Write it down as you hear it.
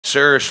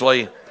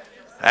seriously.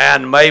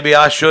 And maybe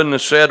I shouldn't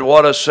have said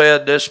what I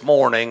said this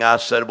morning. I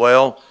said,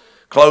 well,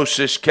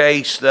 closest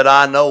case that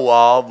I know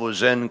of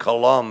was in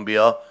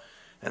Columbia.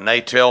 And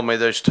they tell me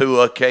there's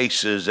 2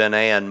 cases in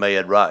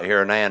ANMED right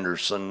here in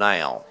Anderson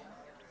now.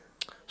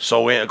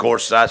 So, of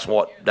course, that's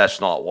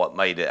not what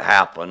made it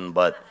happen.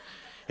 But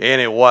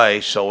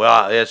anyway, so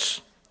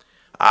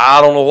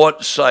I don't know what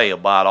to say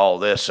about all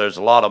this. There's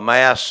a lot of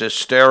mass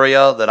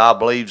hysteria that I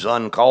believe is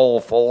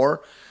uncalled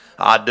for.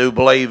 I do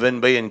believe in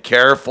being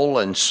careful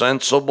and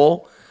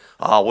sensible.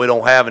 We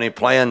don't have any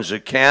plans to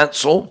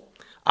cancel.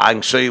 I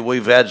can see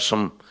we've had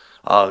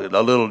a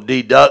little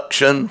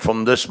deduction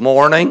from this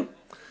morning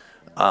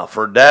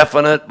for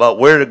definite, but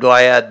we're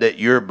glad that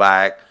you're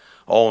back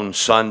on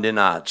Sunday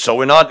night. So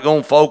we're not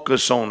going to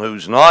focus on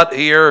who's not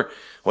here.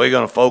 We're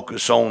going to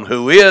focus on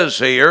who is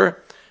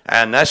here,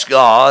 and that's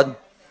God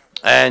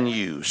and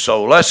you.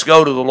 So let's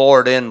go to the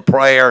Lord in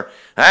prayer,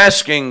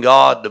 asking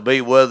God to be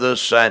with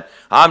us. And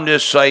I'm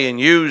just saying,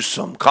 use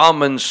some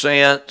common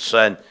sense,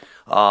 and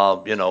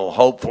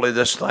hopefully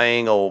this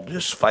thing will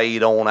just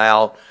fade on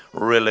out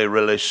really,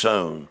 really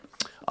soon.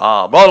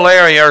 Brother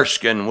Larry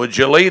Erskine, would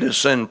you lead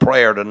us in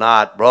prayer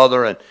tonight,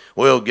 brother, and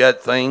we'll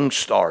get things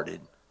started.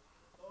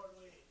 Lord,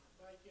 we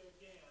thank you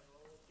again,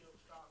 Lord. You'll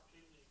stop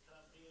Judy come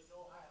in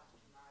your house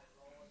tonight,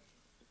 Lord.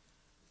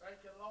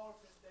 Thank you, Lord,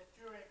 that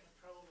you're in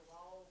control of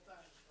all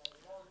things,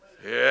 Lord.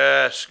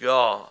 Yes,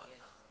 God.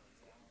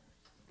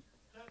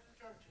 Cut the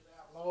churches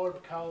out, Lord,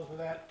 because of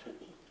that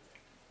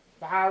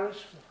virus.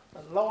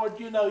 But Lord,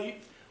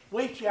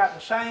 we've got the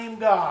same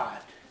God.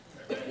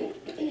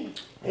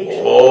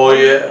 Oh,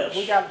 yes.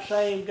 We got the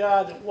same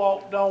God that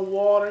walked on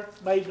water,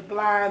 made the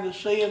blind to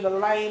see and the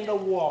lame to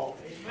walk.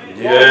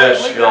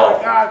 Yes,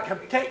 Lord, God can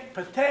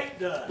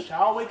protect us.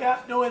 All we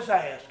got to do is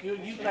ask. You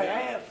say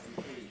ask,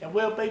 and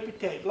we'll be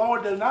protected.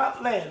 Lord, do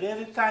not let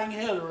anything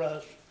hinder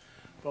us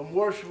from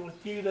worshiping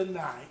with you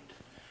tonight.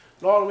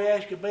 Lord, we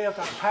ask you to be with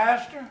our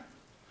pastor.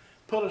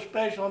 Put a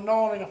special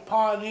anointing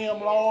upon him,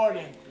 Lord,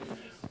 and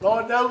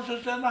Lord, those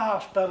that's in the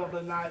hospital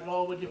tonight,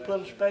 Lord, would you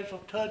put a special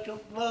touch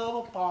of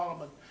love upon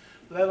them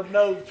and let them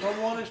know that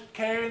someone is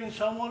caring and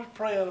someone is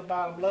praying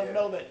about them. Let them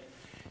know that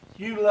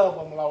you love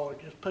them,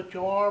 Lord. Just put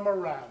your arm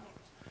around them.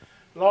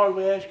 Lord,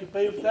 we ask you to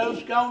be with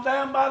those gone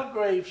down by the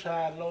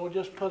graveside, Lord.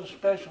 Just put a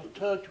special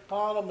touch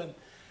upon them, and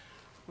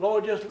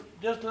Lord, just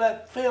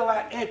feel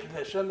that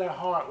emptiness in their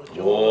heart with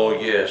your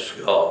Lord. Yes,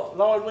 God.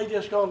 Lord, we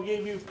just going to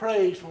give you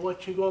praise for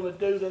what you're going to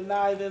do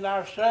tonight in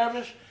our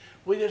service.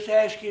 We just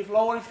ask you,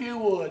 Lord, if you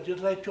would,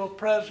 just let your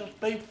presence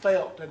be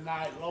felt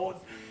tonight, Lord.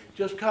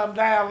 Just come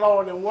down,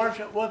 Lord, and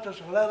worship with us,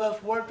 and let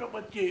us worship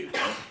with you.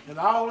 And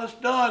all that's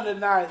done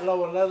tonight,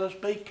 Lord, let us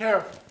be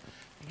careful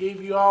to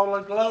give you all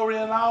the glory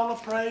and all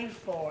the praise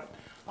for it.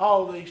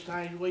 All these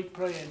things we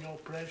pray in your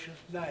precious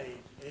name.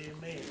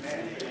 Amen.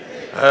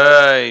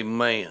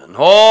 Amen.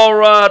 All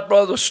right,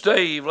 Brother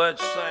Steve,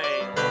 let's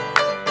sing.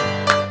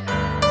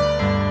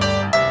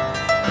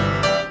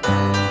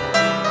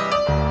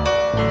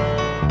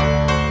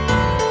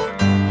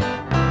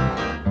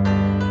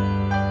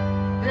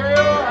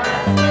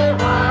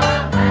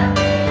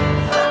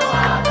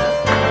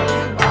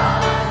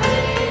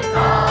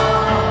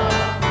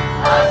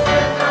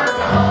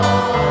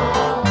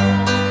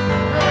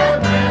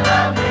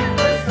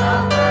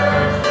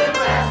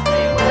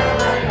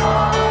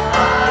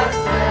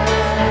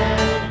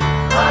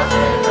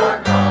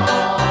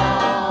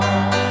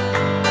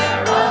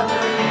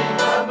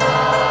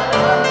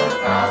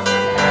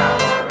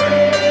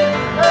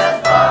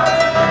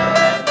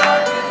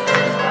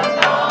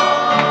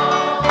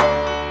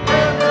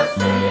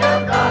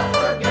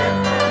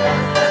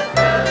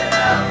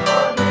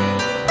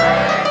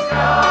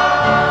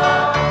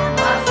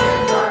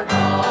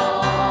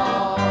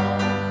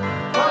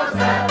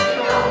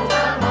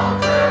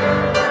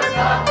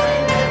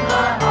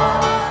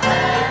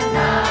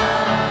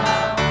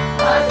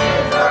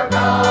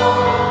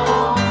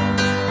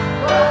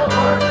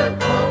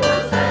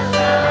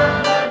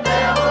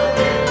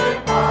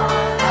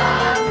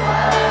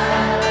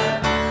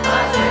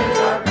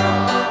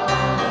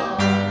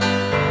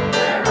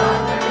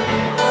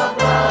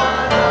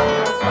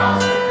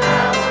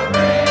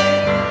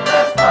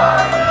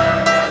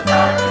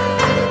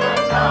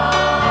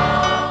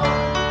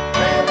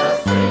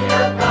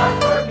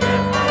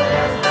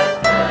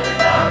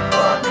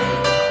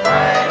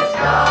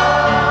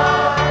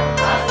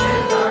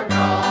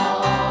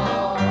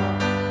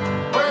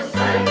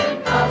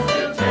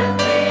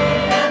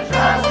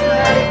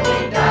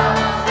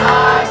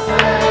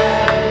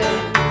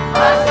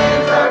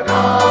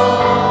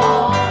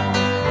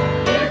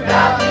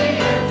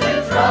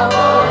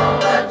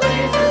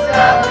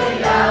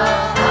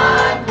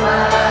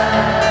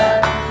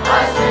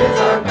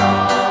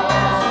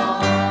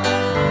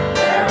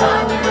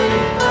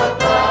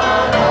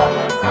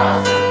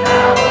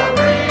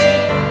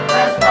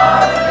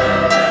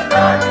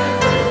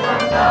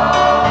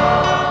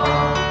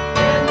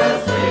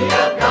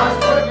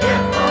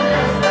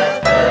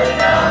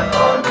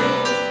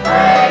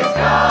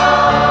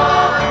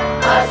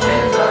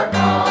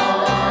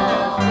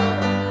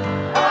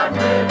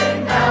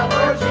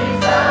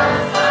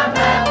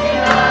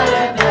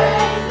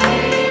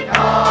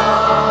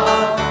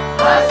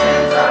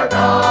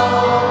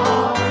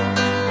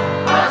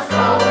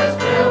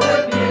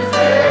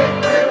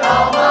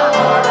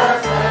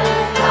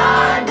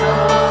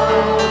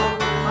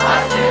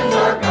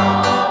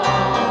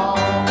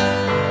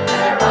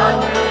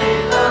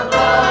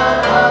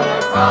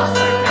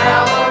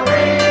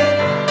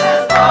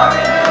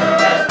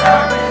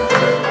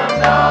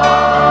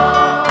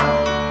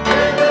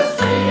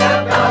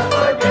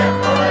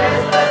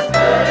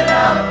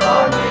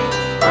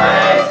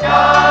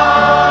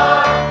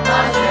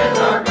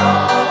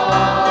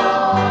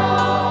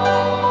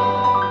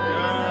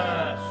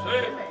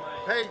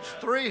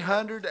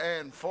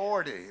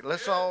 righty.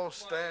 Let's all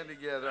stand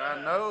together.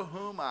 I know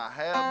whom I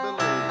have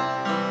believed.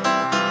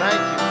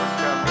 Thank you for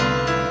coming.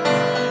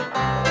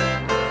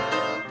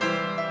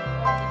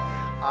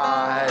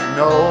 I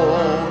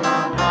know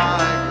not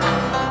my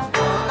God's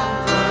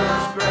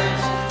wondrous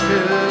grace to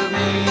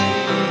me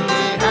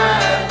He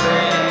has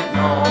made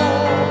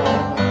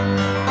known,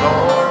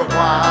 nor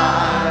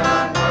why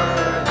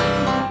unworthy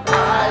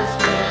Christ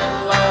in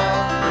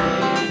love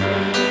redeemed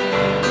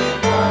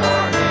me for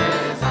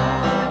His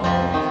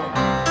own.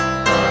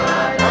 But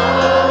I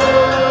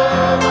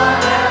know I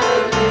have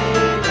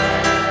believed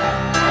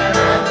and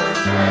am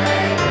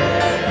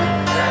persuaded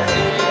that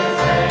He is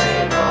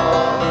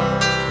able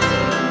to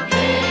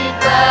keep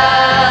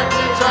that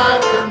which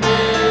I've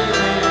committed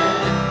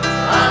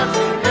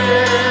unto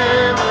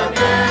Him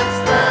against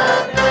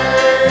that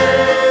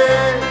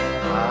day.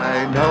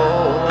 I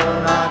know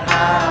not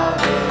how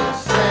His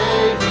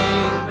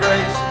saving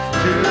grace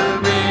to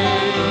me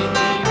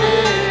He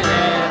did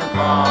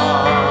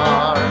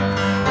impart,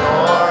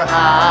 nor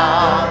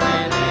how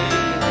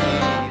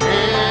believing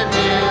in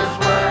His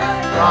word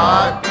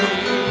brought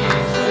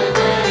peace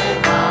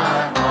within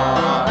my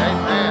heart.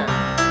 Amen.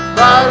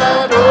 But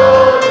I know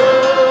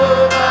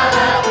I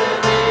have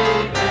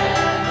believed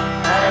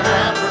and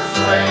am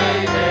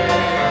persuaded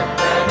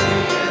that He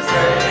is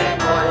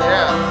able,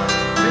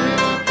 to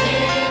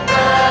keep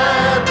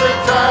that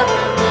which I've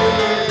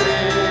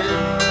committed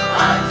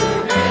unto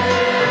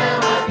Him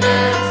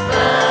against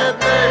that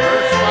day.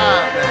 Verse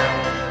 5 now.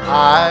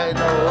 I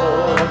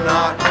know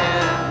not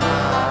when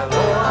my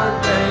Lord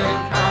may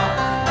come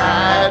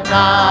at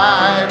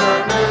night or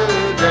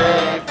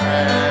noonday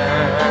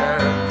fair,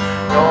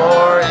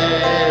 nor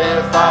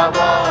if I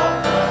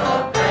walk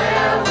up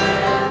there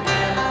with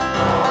Him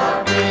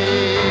or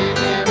meet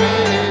Him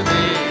in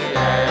the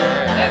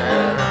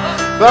air.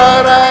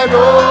 But I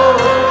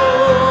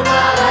know I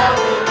have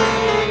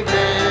believed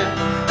it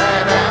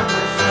and am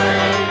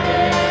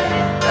persuaded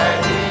that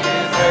He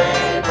is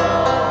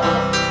able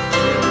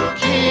to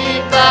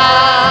keep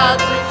that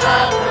which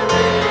I've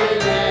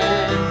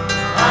committed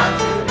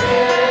unto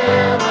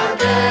Him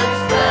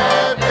against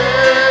that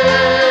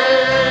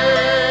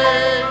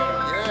day.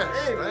 Yes,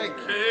 thank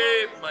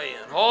you.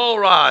 Amen. All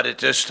right, at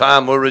this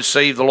time we'll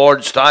receive the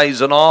Lord's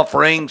tithes and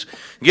offerings.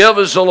 Give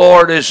as the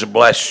Lord has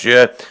blessed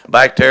you.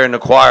 Back there in the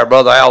choir,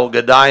 Brother Al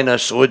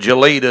Godinas, would you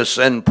lead us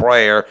in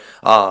prayer,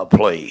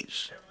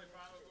 please? Heavenly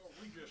Father, Lord,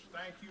 we just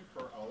thank you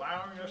for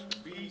allowing us to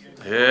be in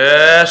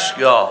Yes,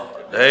 God.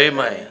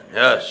 Amen.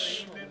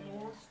 Yes. Amen,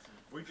 Lord.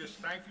 We just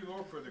thank you,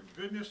 Lord, for the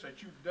goodness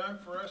that you've done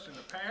for us in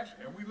the past,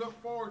 and we look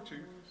forward to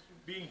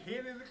being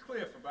hit in the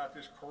cliff about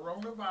this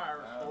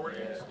coronavirus, Lord,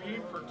 and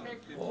being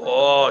protected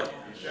Oh,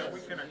 that we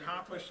can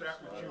accomplish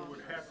that which you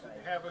would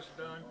have us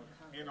done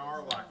in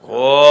our life.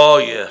 oh,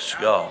 yes,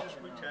 Now, God. Jesus,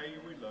 we tell you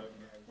we love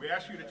you. We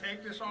ask you to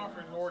take this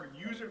offering, Lord, and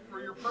use it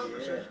for your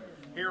purposes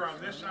here on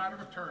this side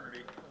of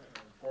eternity.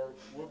 For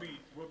we'll be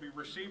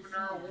receiving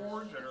our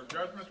awards and our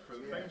judgments for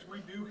the things we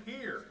do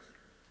here.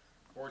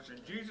 For it's in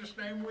Jesus'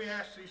 name we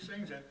ask these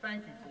things and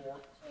thank you for.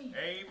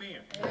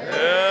 Amen.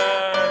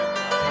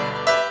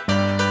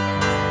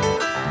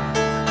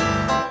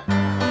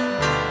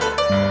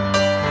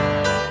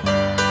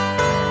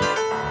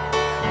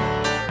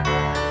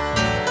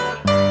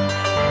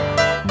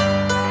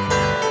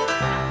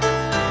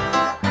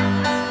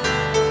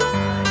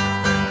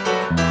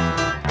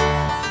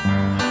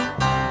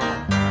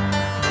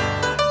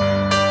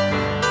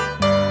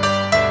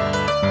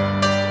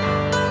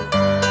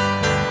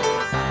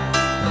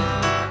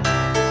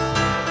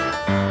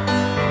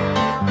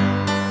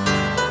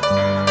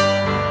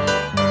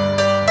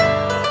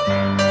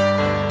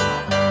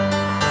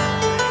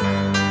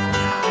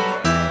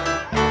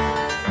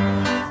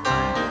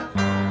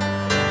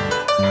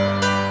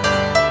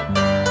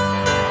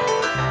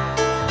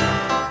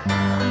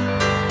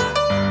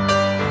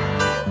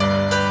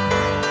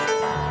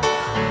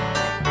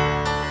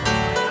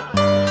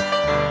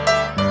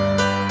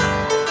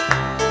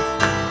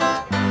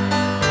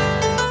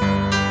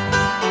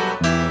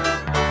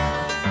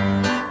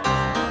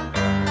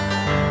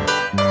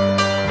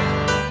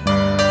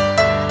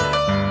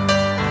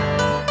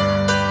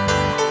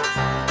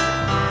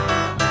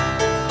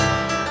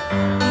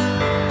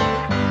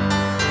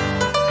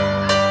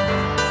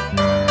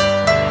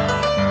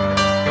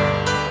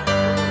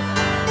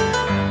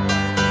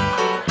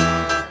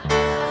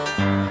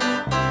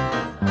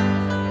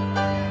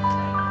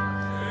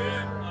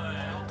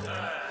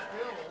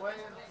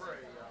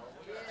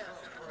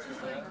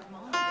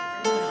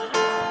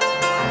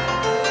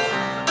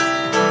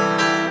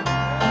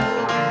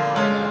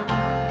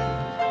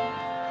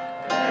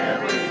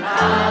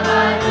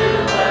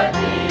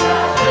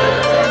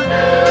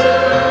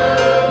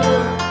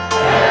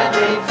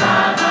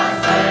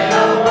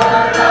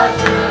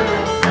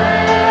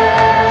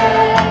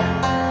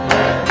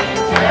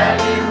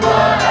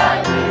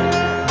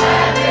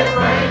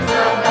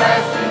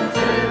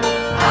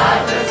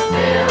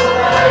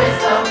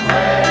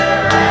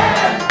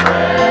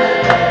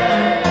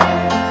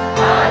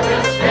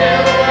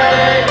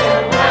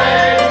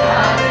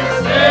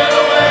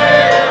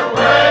 away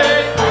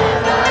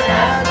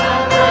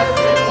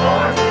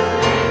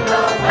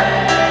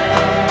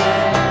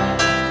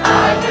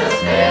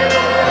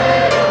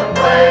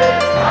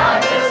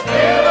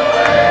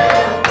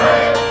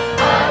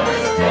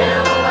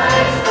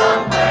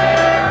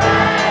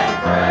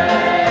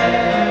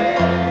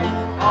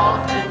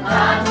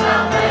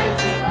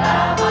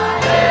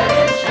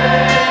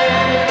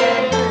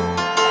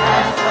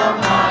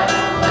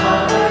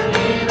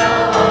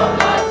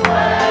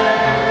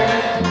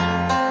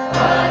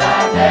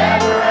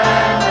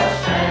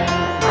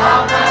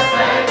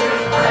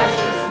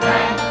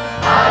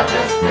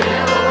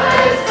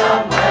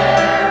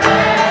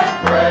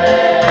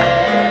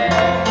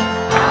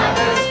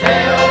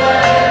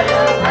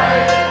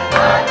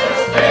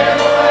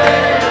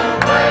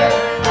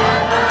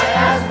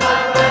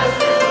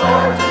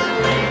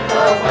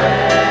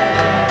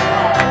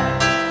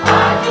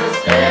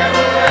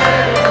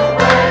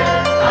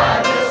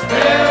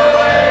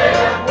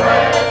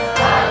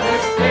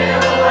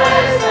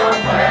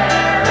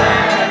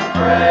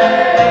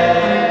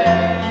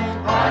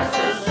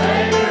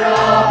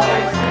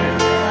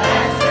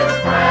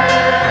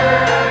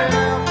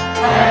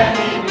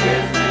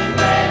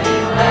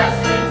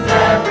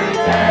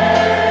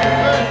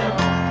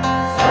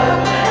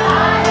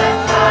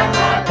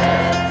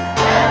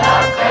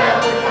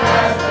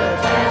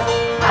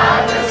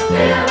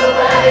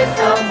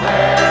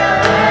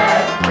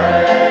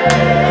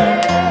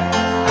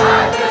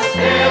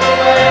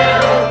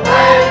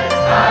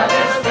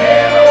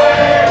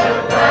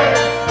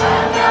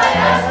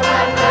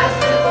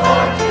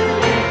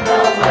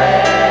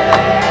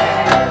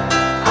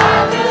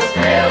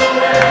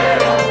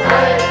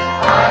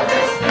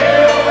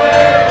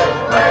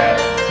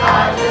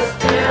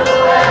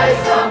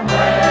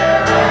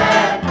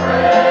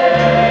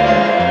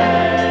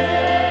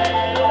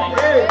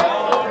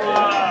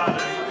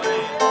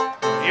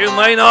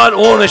may not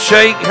want to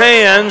shake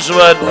hands,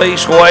 but at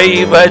least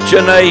wave at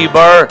your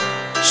neighbor.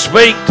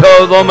 Speak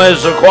to them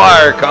as the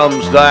choir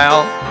comes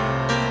down.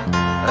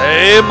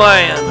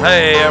 Amen.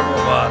 Hey,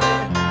 everybody.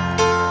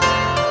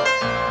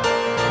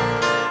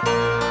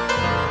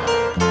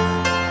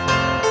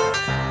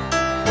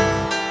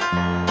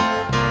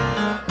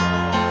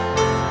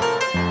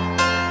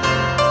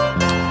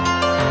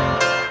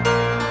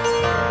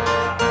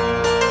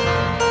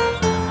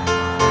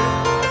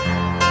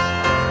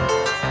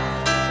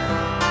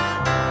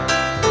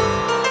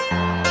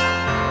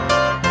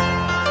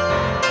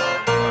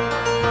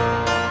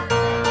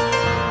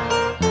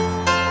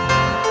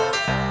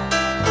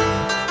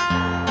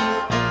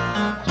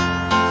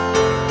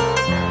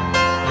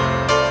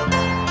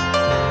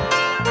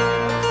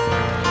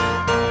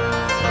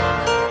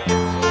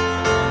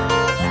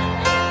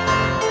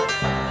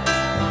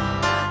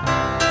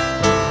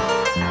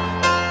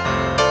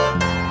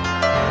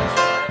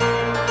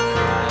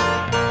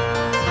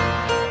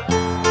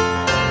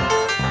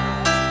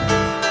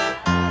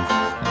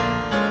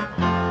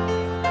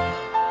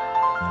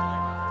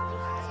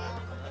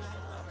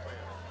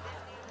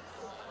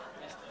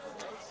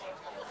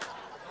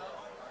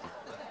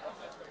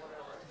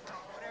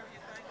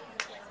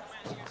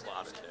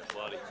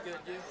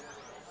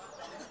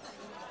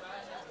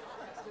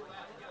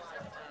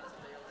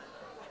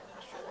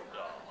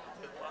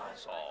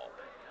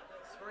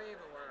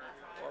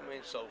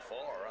 So far,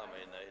 I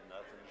mean,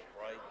 nothing's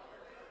right.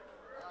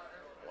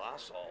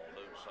 Lysol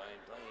do the same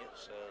thing. It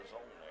says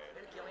on there.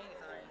 Didn't kill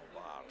anything.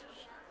 Virus.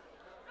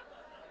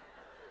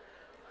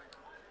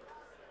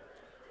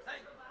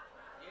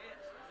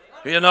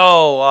 You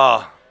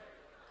know,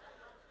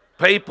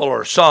 people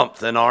are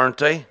something, aren't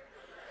they?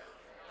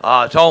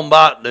 Talking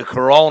about the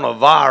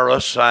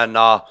coronavirus, and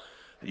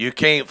you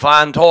can't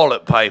find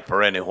toilet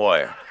paper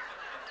anywhere.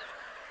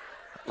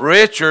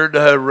 Richard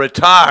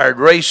retired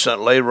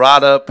recently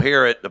right up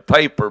here at the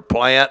paper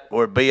plant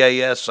where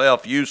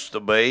BASF used to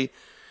be.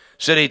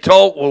 Said he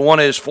talked with one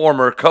of his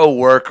former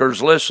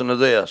co-workers. Listen to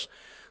this.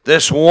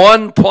 This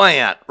one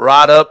plant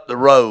right up the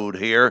road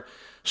here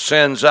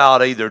sends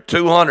out either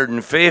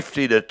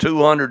 250 to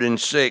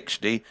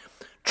 260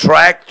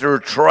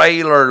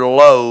 tractor-trailer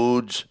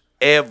loads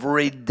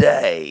every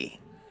day.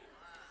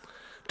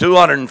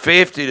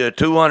 250 to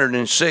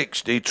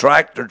 260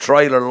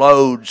 tractor-trailer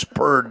loads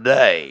per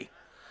day.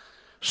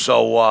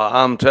 So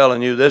I'm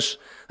telling you, this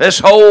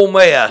whole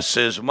mess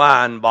is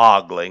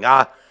mind-boggling.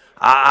 I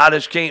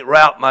just can't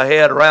wrap my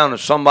head around if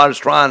somebody's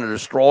trying to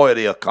destroy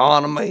the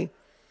economy.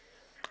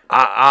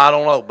 I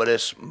don't know, but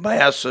this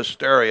mass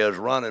hysteria is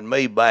running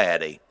me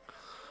batty.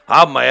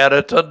 I'm mad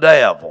at the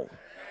devil.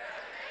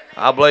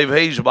 I believe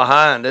he's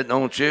behind it,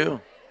 don't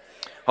you?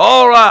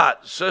 All right,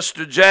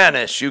 Sister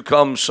Janice, you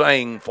come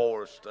sing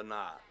for us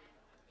tonight.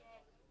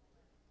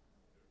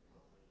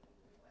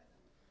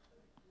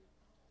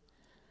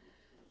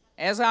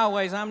 As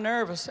always, I'm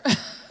nervous.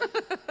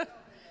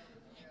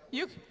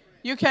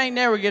 You can't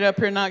never get up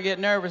here and not get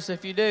nervous.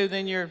 If you do,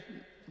 then you're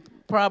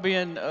probably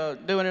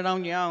doing it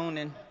on your own.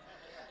 And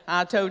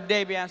I told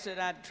Debbie, I said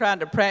I tried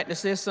to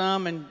practice this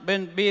some and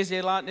been busy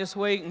a lot this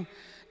week. And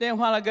then a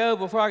while ago,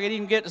 before I could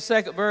even get the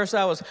second verse,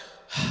 I was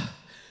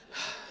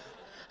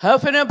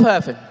huffing and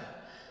puffing.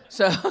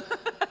 So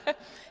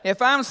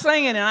if I'm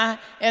singing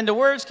and the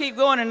words keep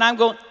going and I'm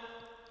going,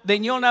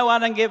 then you'll know I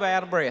done give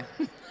out of breath.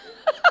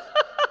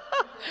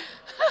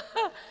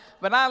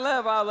 But I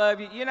love all of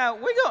you. You know,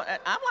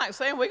 I'm like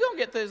saying we're going to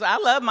get through this. I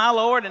love my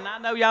Lord, and I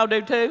know y'all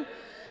do too.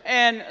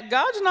 And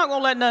God's not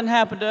going to let nothing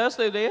happen to us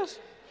through this. As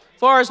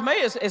far as me,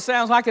 it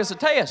sounds like it's a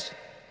test.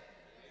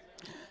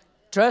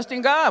 Trust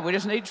in God. We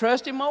just need to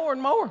trust Him more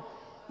and more.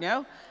 You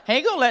know, He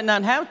ain't going to let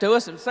nothing happen to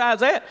us. And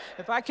besides that,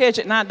 if I catch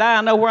it and I die,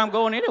 I know where I'm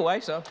going anyway.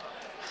 So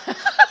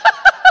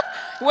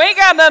we ain't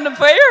got nothing to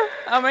fear.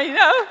 I mean, you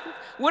know,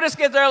 we'll just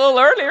get there a little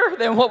earlier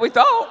than what we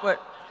thought, but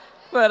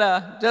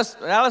I just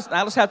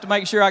have to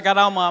make sure I got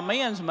all my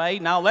amends made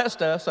and all that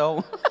stuff.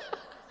 So,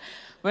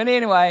 but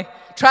anyway,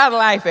 try to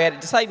laugh at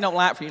it. Satan don't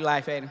like for you to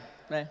laugh at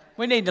him.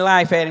 We need to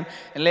laugh at him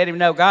and let him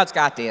know God's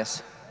got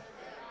this.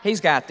 He's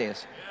got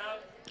this.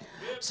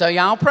 So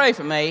y'all pray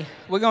for me.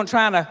 We're going to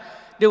try to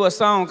do a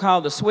song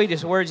called "The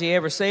Sweetest Words He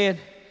Ever Said,"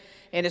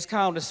 and it's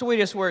called "The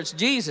Sweetest Words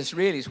Jesus."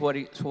 Really, is what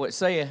it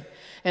said.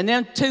 And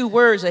then 2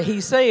 words that He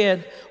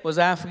said was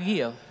 "I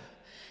forgive."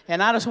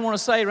 And I just want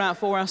to say right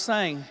before I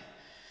sing.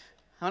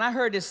 When I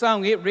heard this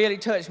song, it really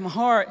touched my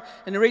heart.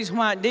 And the reason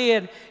why it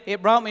did,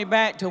 it brought me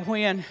back to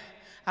when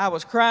I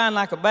was crying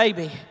like a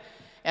baby.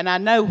 And I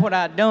know what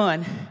I'd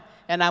done.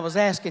 And I was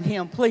asking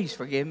Him, please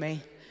forgive me.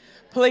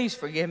 Please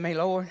forgive me,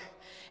 Lord.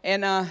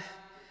 And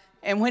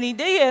when He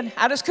did,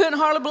 I just couldn't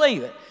hardly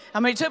believe it. I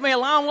mean, it took me a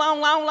long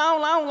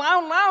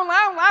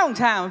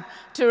time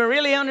to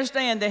really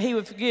understand that He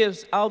would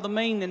forgive all the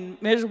mean and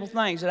miserable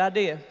things that I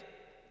did.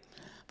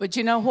 But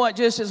you know what?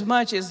 Just as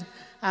much as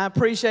I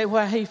appreciate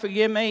why He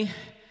forgive me,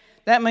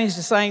 that means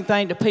the same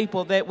thing to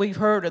people that we've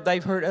hurt or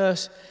they've hurt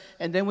us,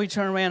 and then we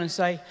turn around and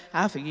say,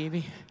 I forgive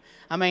you.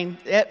 I mean,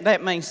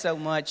 that means so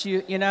much.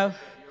 You know,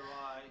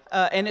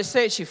 And it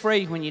sets you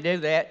free when you do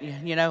that.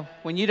 You know,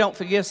 when you don't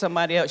forgive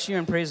somebody else, you're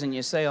in prison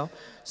yourself.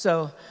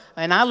 So,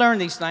 and I learned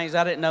these things.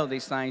 I didn't know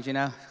these things, you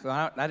know.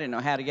 I didn't know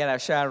how to get out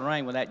of shadow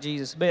rain without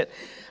Jesus. But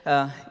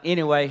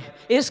anyway,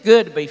 it's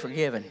good to be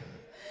forgiven.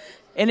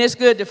 And it's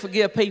good to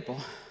forgive people.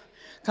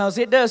 Because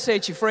it does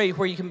set you free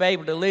where you can be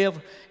able to live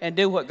and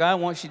do what God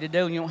wants you to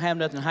do, and you don't have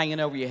nothing hanging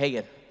over your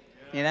head,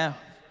 you know.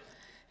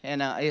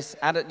 And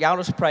y'all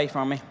just pray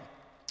for me,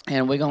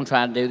 and we're going to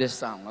try to do this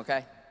song,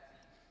 okay?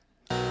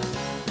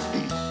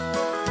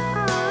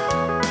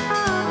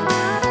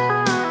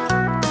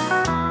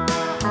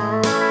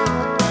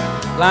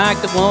 Like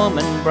the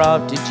woman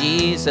brought to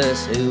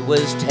Jesus who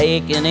was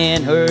taken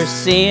in her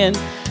sin,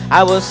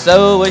 I was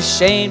so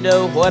ashamed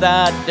of what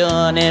I'd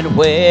done and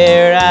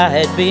where I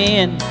had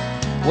been.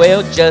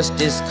 Well,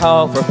 justice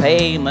called for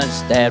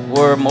payments that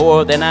were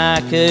more than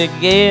I could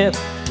give,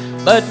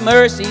 but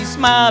mercy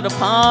smiled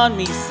upon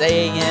me,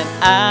 saying,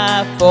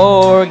 I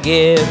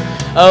forgive.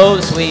 Oh,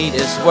 the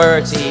sweetest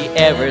words he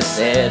ever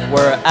said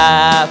were,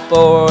 I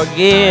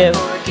forgive.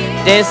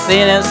 This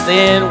sentence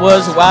then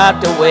was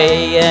wiped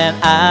away and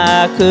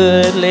I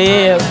could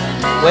live.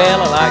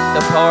 Well, I like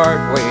the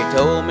part where he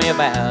told me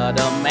about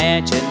a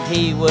mansion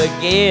he would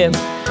give,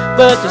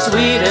 but the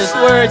sweetest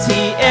words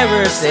he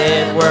ever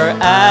said were,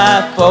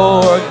 I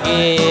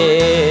forgive.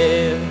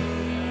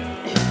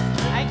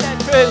 Ain't that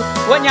true?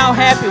 Wasn't y'all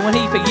happy when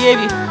he forgave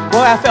you?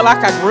 Boy, I felt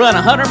like I could run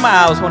 100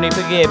 miles when he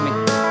forgave me.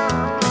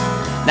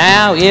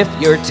 Now, if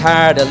you're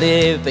tired of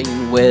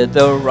living with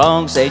the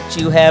wrongs that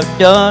you have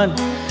done,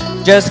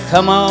 just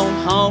come on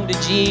home to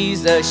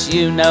Jesus.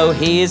 You know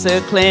he's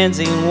a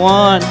cleansing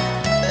one.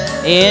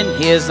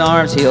 In his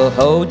arms he'll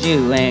hold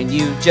you, and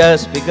you've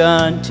just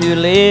begun to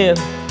live.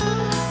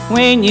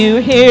 When you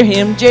hear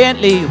him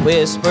gently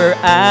whisper,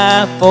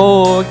 I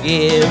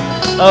forgive.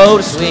 Oh,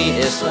 the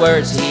sweetest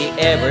words he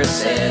ever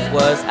said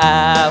was,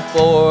 I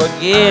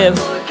forgive.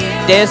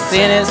 Death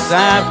sentence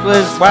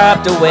was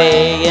wiped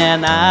away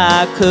and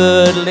I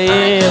could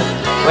live.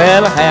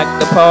 Well, I hacked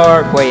the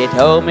part where he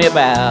told me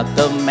about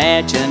the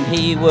mansion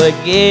he would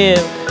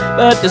give,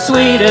 but the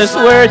sweetest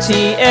words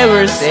he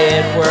ever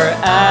said were,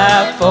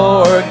 I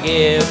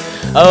forgive.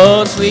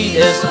 Oh,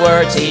 sweetest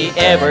words he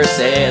ever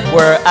said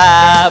were,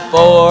 I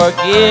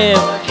forgive.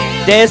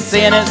 Death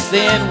sentence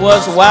then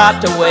was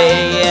wiped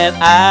away and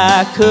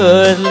I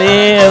could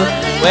live.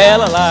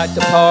 Well, I like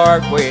the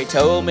part where he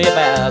told me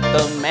about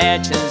the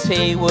mansions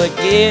he would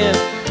give,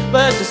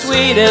 but the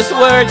sweetest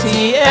words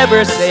he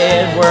ever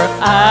said were,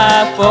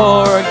 I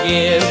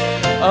forgive.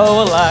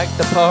 Oh, I like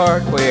the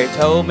part where he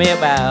told me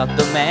about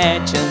the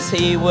mansions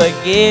he would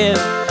give,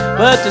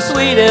 but the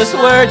sweetest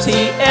words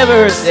he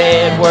ever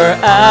said were,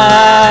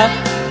 I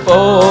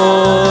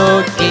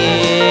forgive.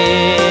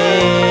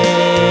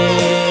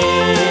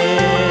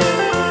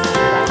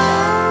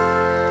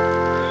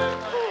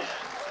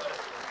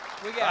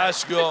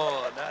 That's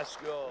good. That's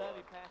good. Love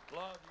you, Pastor.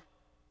 Love you.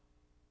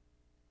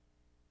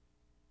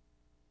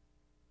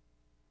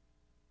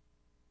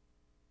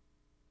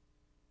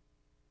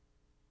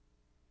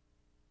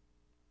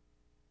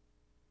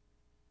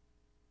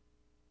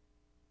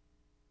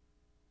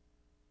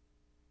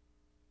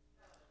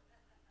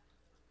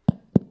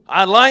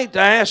 I'd like to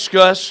ask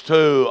us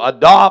to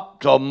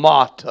adopt a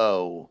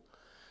motto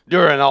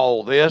during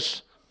all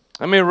this.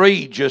 Let me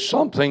read you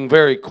something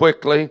very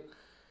quickly. It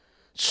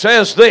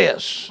says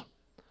this: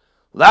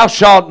 Thou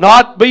shalt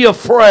not be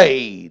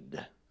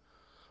afraid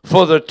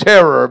for the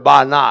terror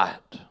by night,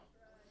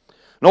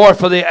 nor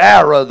for the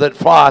arrow that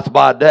flieth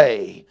by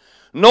day,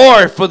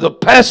 nor for the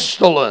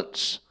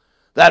pestilence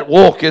that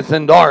walketh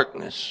in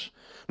darkness,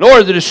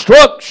 nor the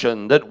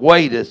destruction that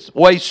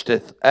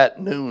wasteth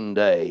at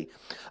noonday.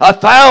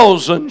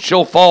 1,000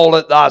 shall fall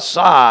at thy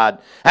side,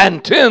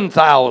 and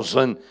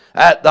 10,000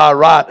 at thy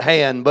right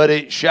hand, but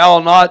it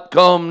shall not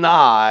come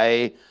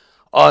nigh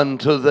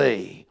unto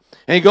thee.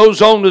 And he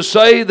goes on to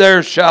say,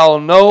 There shall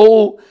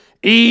no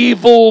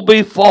evil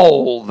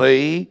befall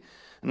thee,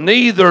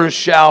 neither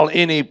shall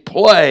any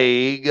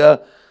plague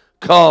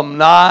come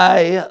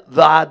nigh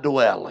thy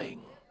dwelling.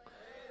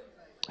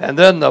 And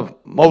then the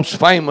most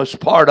famous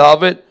part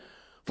of it,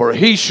 For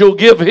he shall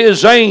give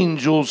his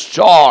angels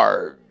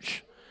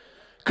charge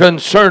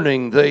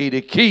concerning thee,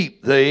 to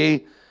keep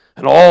thee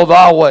in all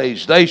thy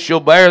ways. They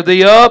shall bear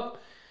thee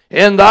up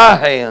in thy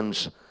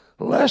hands,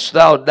 lest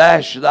thou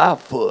dash thy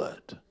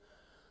foot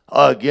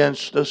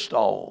against a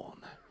stone.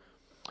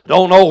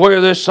 Don't know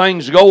where this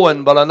thing's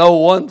going, but I know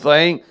one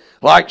thing.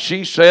 Like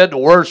she said, the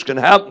worst can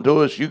happen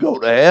to us, you go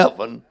to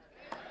heaven.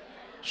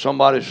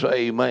 Somebody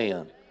say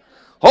amen.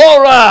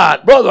 All right,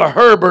 Brother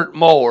Herbert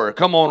Moore.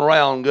 Come on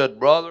around, good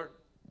brother.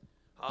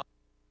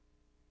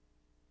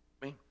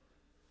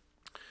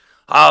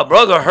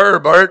 Brother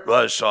Herbert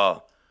was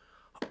a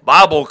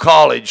Bible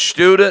college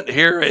student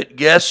here at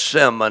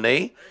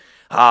Gethsemane.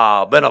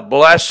 Been a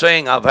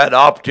blessing. I've had the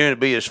opportunity to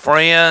be his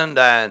friend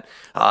and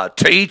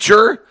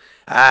teacher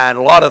and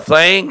a lot of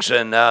things,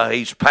 and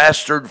he's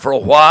pastored for a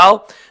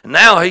while.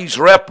 Now he's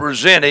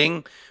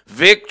representing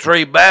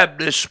Victory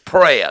Baptist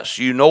Press.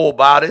 You know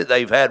about it.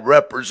 They've had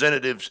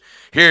representatives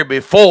here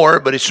before,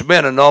 but it's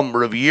been a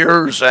number of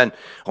years. And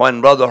when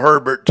Brother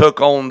Herbert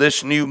took on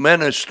this new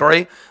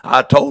ministry,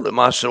 I told him,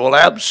 I said, well,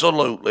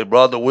 absolutely,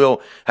 brother,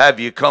 we'll have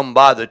you come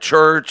by the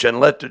church and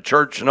let the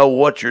church know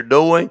what you're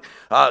doing.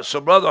 So,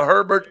 Brother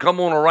Herbert, come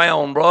on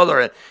around, brother,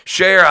 and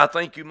share. I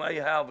think you may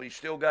have, he's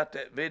still got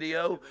that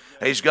video.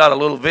 He's got a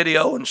little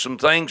video and some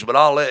things, but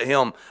I'll let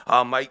him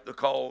make the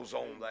calls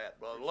on that,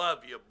 brother.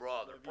 Love you,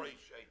 brother. Appreciate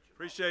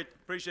you.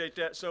 Appreciate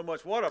that so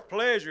much. What a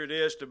pleasure it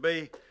is to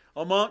be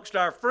amongst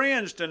our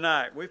friends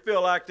tonight. We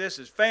feel like this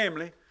is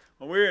family.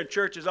 When we're in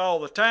churches all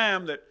the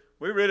time that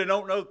we really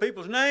don't know the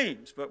people's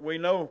names, but we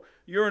know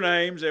your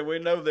names and we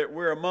know that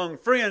we're among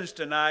friends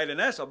tonight, and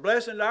that's a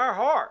blessing to our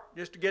heart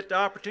just to get the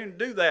opportunity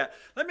to do that.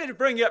 Let me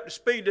bring you up to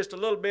speed just a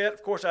little bit.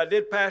 Of course, I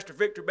did pastor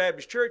Victory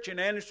Baptist Church in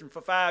Anderson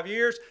for 5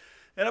 years,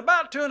 and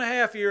about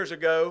 2.5 years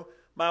ago,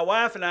 my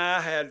wife and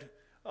I had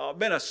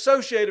been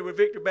associated with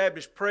Victory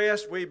Baptist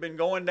Press. We've been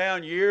going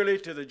down yearly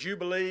to the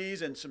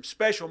Jubilees and some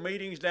special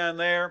meetings down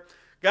there.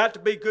 Got to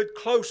be good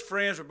close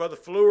friends with Brother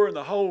Fleur and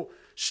the whole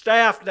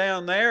staff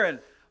down there. And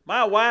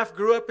my wife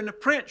grew up in the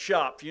print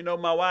shop. You know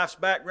my wife's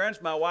background.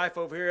 It's my wife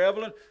over here,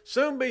 Evelyn.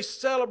 Soon be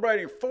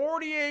celebrating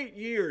 48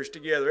 years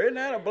together. Isn't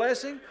that a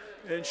blessing?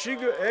 And she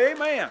grew,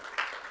 amen.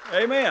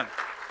 Amen.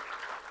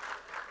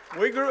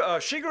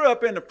 She grew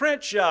up in the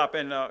print shop,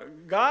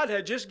 and God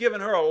had just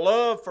given her a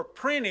love for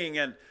printing.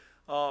 And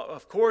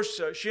of course,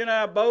 she and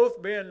I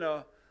both being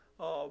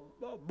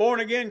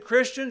born-again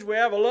Christians, we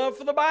have a love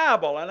for the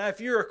Bible. And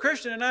if you're a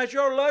Christian tonight, you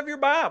ought to love your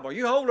Bible.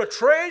 You hold a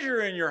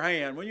treasure in your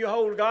hand when you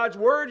hold God's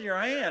Word in your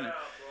hand.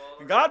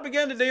 And God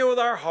began to deal with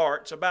our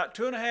hearts about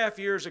 2.5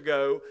 years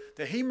ago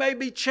that He may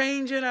be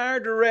changing our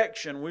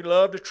direction. We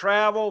love to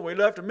travel. We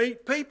love to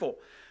meet people.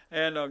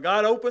 And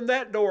God opened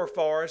that door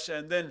for us.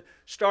 And then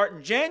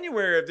starting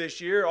January of this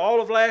year, all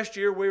of last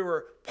year, we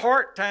were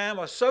part-time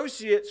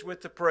associates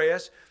with the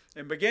press.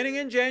 And beginning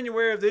in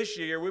January of this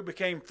year, we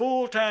became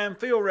full-time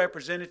field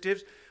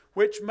representatives,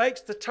 which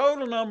makes the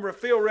total number of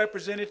field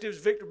representatives,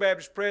 Victory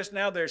Baptist Press,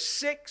 now there's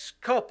 6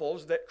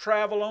 couples that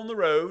travel on the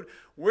road.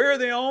 We're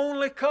the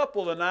only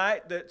couple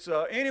tonight that's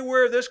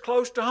anywhere this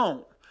close to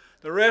home.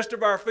 The rest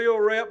of our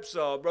field reps,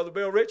 Brother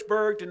Bill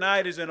Richburg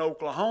tonight is in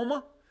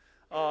Oklahoma.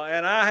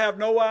 And I have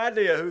no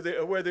idea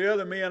where the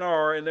other men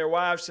are and their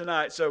wives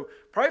tonight. So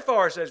pray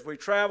for us as we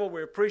travel.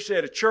 We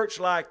appreciate a church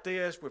like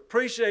this. We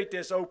appreciate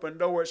this open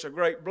door. It's a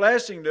great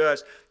blessing to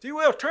us. If you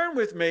will, turn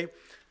with me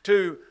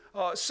to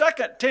 2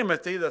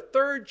 Timothy, the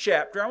 3rd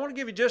chapter. I want to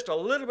give you just a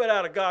little bit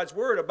out of God's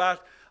Word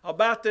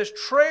about this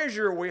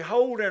treasure we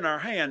hold in our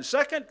hands.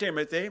 2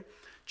 Timothy,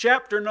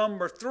 chapter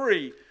number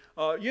 3.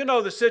 You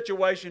know the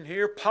situation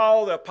here.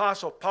 Paul, the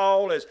Apostle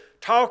Paul, is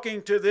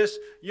talking to this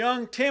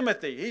young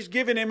Timothy. He's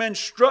giving him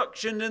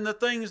instruction in the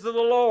things of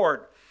the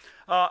Lord.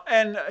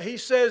 And he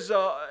says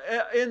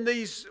in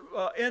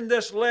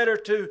this letter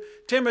to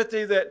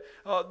Timothy that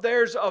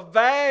there's a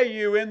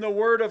value in the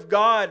Word of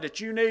God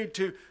that you need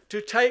to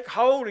take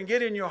hold and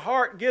get in your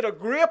heart and get a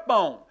grip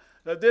on.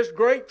 This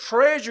great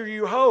treasure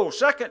you hold.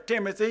 2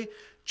 Timothy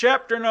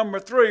chapter number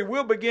 3,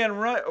 we'll begin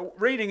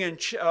reading in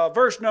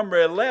verse number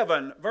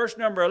 11. Verse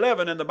number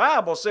 11, and the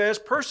Bible says,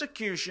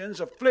 persecutions,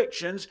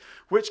 afflictions,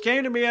 which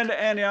came to me unto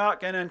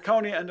Antioch and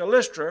Iconium and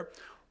Lystra,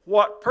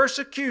 what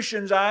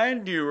persecutions I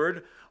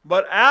endured,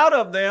 but out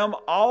of them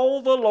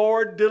all the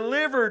Lord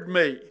delivered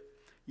me.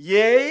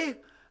 Yea,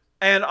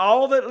 and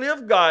all that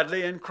live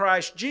godly in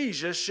Christ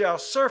Jesus shall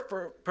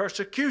suffer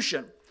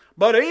persecution.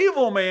 But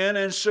evil men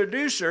and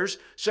seducers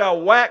shall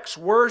wax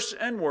worse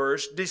and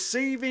worse,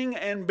 deceiving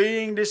and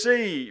being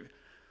deceived.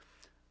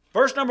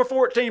 Verse number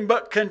 14,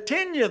 but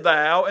continue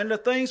thou in the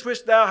things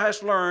which thou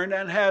hast learned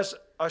and hast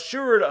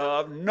assured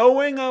of,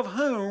 knowing of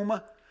whom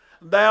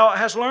thou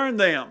hast learned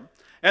them,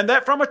 and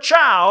that from a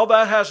child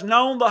thou hast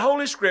known the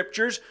Holy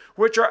Scriptures,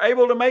 which are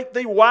able to make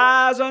thee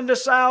wise unto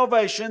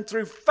salvation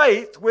through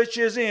faith which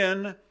is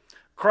in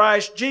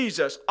Christ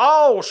Jesus.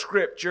 All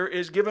Scripture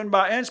is given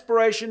by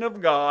inspiration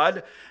of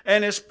God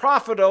and is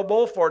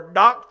profitable for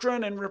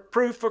doctrine and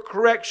reproof, for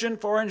correction,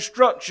 for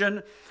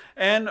instruction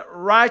and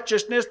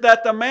righteousness,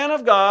 that the man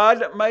of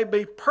God may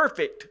be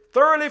perfect,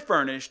 thoroughly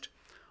furnished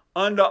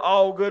unto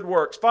all good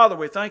works. Father,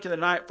 we thank you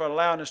tonight for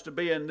allowing us to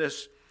be in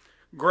this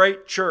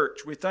great church.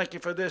 We thank you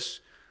for this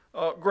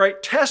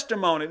great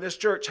testimony this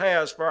church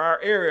has for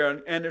our area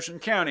in Anderson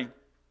County.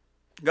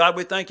 God,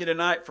 we thank you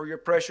tonight for your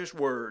precious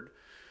word.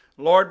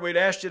 Lord, we'd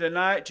ask you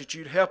tonight that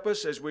you'd help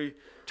us as we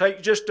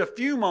take just a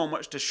few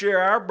moments to share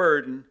our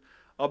burden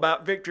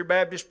about Victory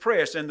Baptist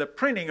Press and the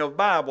printing of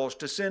Bibles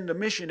to send to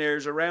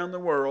missionaries around the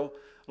world.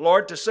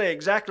 Lord, to say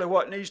exactly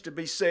what needs to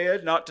be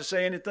said, not to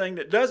say anything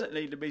that doesn't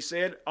need to be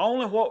said,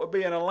 only what would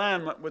be in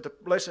alignment with the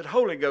blessed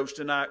Holy Ghost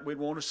tonight we'd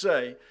want to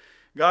say.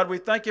 God, we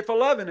thank you for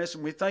loving us,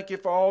 and we thank you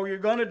for all you're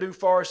going to do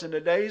for us in the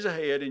days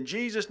ahead. In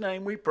Jesus'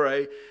 name we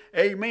pray.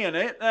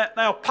 Amen.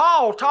 Now,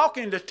 Paul,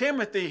 talking to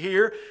Timothy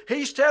here,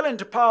 he's telling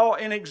to Paul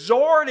and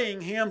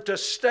exhorting him to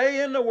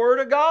stay in the Word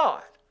of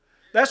God.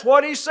 That's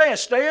what he's saying.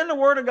 Stay in the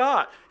Word of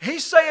God.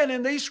 He's saying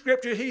in these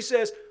scriptures, he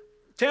says,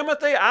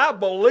 Timothy, I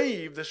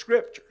believe the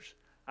scriptures.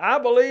 I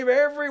believe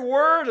every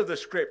word of the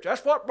scripture.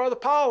 That's what Brother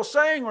Paul's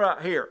saying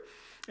right here.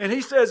 And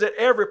he says that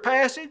every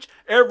passage,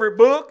 every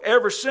book,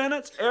 every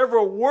sentence,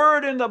 every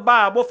word in the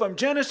Bible from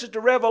Genesis to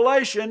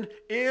Revelation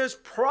is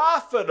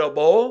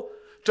profitable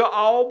to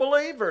all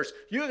believers.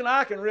 You and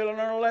I can really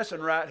learn a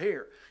lesson right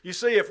here. You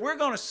see, if we're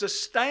going to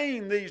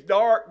sustain these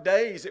dark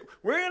days,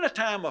 we're in a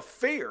time of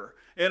fear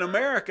in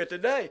America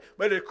today.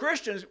 But as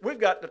Christians, we've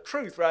got the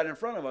truth right in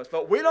front of us.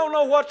 But we don't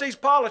know what these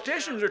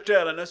politicians are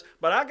telling us,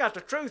 but I got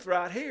the truth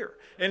right here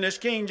in this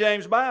King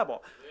James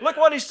Bible. Look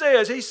what he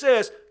says. He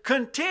says,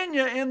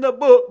 continue in the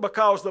book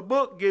because the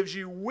book gives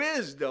you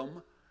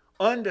wisdom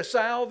unto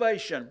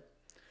salvation.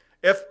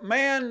 If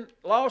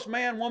lost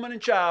man, woman,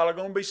 and child are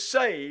going to be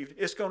saved,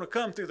 it's going to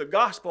come through the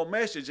gospel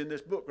message in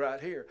this book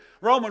right here.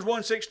 Romans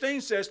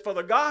 1:16 says, for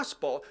the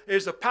gospel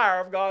is the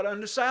power of God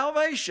unto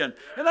salvation.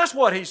 And that's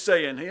what he's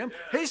saying here.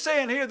 He's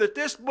saying here that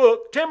this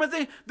book,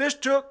 Timothy, this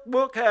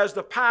book has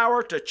the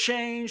power to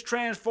change,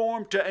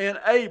 transform, to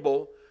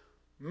enable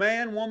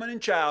man, woman,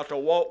 and child to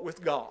walk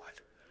with God.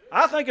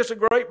 I think it's a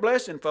great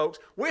blessing, folks.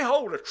 We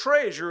hold a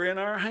treasure in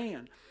our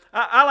hand.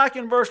 I like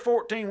in verse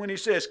 14 when he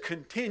says,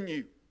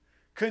 continue.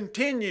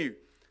 Continue.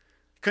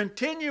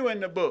 Continue in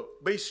the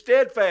book. Be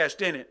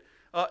steadfast in it.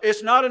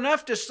 It's not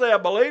enough to say I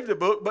believe the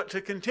book, but to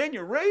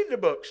continue. Read the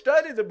book.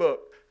 Study the book.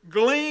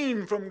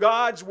 Glean from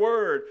God's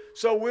word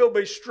so we'll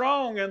be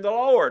strong in the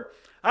Lord.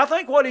 I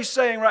think what he's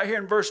saying right here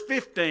in verse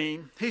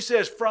 15, he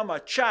says from a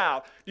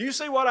child. Do you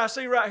see what I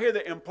see right here?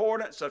 The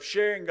importance of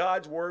sharing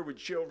God's word with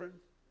children.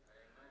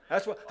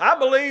 That's what I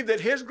believe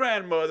that his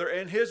grandmother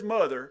and his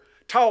mother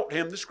taught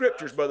him the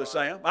scriptures, Brother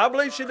Sam. I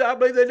believe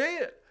they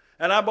did.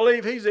 And I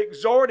believe he's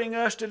exhorting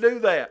us to do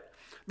that.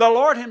 The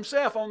Lord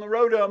himself on the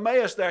road to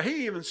Emmaus there,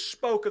 he even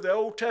spoke of the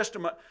Old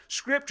Testament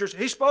scriptures.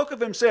 He spoke of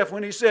himself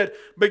when he said,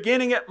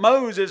 beginning at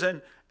Moses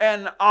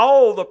and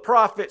all the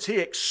prophets, he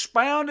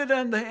expounded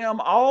unto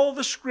him all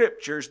the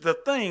scriptures, the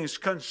things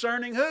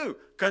concerning who?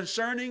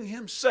 Concerning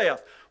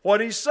himself.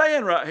 What he's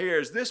saying right here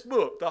is this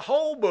book, the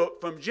whole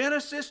book from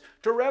Genesis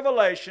to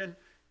Revelation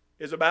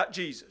is about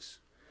Jesus.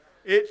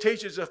 It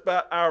teaches us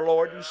about our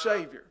Lord and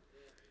Savior.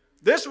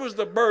 This was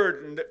the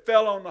burden that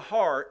fell on the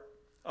heart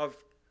of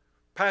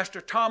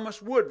Pastor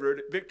Thomas Woodward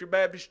at Victory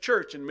Baptist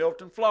Church in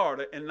Milton,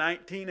 Florida in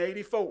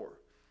 1984.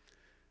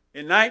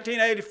 In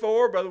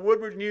 1984, Brother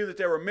Woodward knew that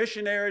there were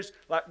missionaries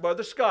like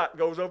Brother Scott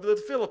goes over to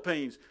the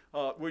Philippines.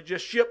 We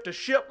just shipped a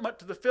shipment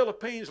to the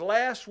Philippines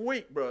last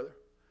week, brother.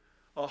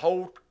 A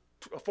whole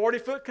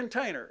 40-foot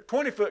container,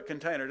 20-foot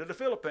container to the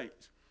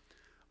Philippines.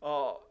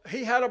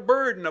 He had a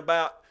burden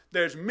about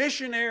there's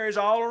missionaries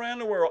all around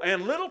the world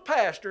and little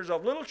pastors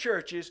of little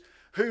churches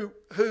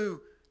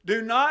who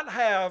do not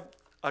have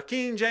a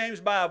King James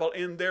Bible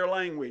in their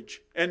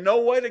language and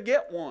no way to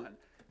get one.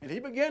 And he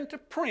began to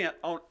print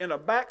in a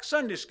back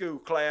Sunday school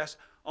class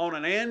on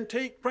an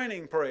antique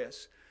printing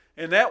press.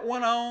 And that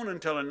went on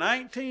until in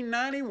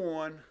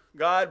 1991,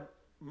 God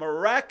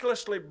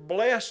miraculously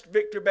blessed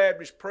Victory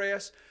Baptist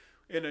Press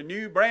in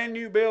a brand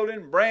new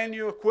building, brand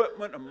new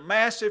equipment, a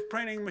massive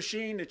printing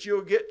machine that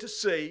you'll get to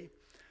see.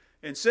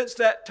 And since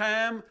that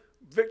time,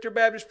 Victory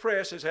Baptist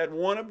Press has had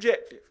one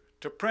objective,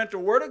 to print the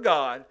Word of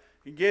God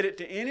and get it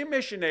to any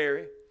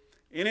missionary,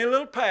 any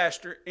little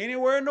pastor,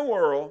 anywhere in the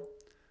world,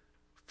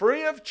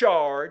 free of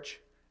charge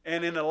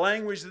and in a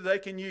language that they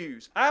can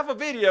use. I have a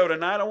video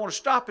tonight. I want to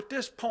stop at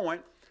this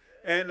point.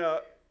 And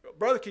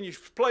brother, can you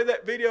play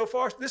that video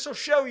for us? This will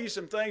show you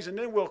some things, and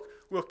then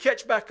we'll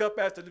catch back up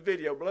after the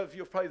video. Brother, if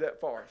you'll play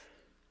that for us.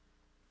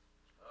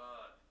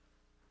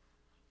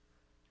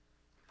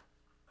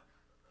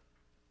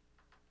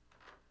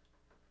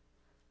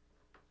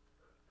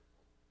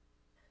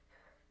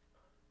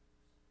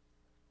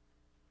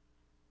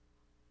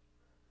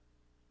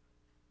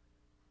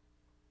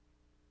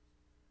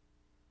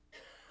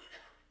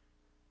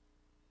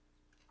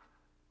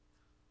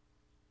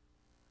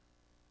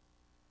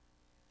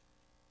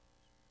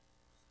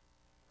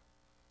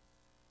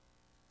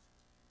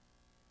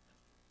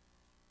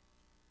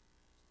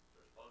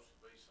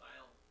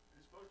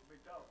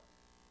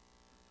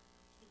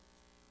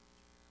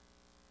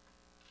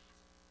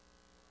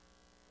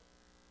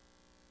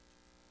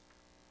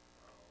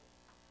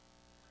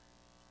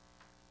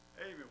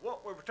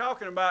 What we're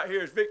talking about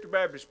here is Victory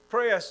Baptist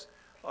Press.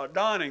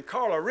 Don and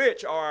Carla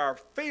Rich are our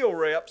field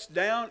reps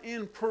down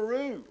in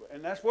Peru.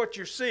 And that's what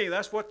you're seeing.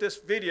 That's what this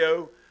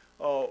video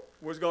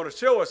was going to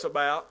show us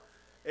about.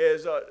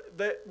 Is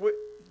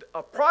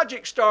a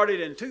project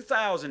started in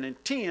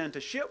 2010 to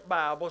ship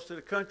Bibles to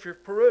the country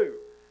of Peru.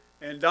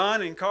 And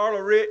Don and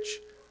Carla Rich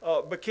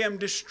became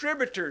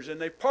distributors, and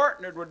they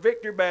partnered with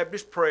Victory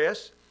Baptist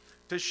Press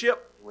to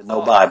ship with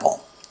no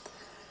Bible.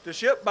 To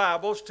ship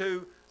Bibles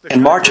to the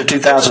In March of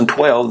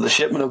 2012, the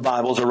shipment of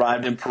Bibles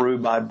arrived in Peru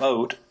by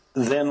boat,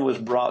 then was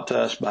brought to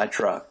us by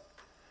truck.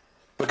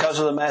 Because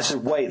of the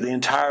massive weight, the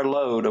entire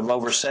load of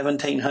over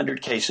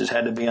 1,700 cases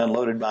had to be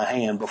unloaded by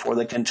hand before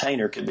the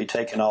container could be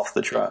taken off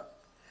the truck.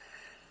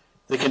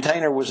 The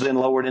container was then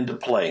lowered into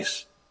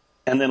place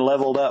and then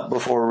leveled up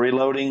before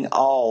reloading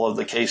all of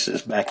the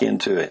cases back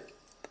into it.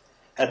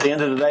 At the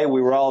end of the day,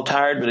 we were all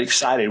tired but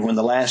excited when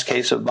the last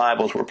case of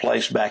Bibles were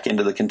placed back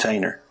into the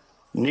container.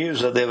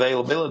 News of the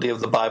availability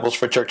of the Bibles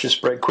for churches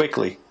spread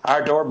quickly.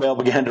 Our doorbell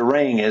began to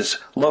ring as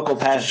local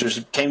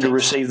pastors came to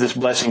receive this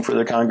blessing for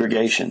their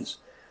congregations.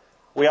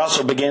 We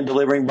also began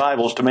delivering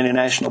Bibles to many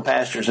national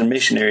pastors and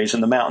missionaries in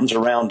the mountains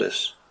around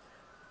us.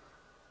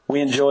 We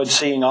enjoyed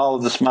seeing all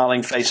of the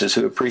smiling faces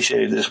who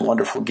appreciated this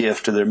wonderful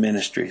gift to their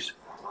ministries.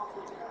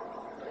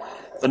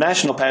 The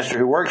national pastor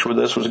who works with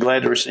us was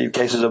glad to receive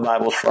cases of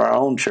Bibles for our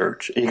own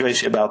church,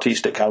 Iglesia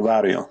Bautista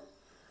Calvario.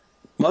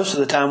 Most of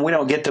the time, we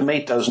don't get to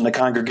meet those in the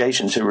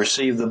congregations who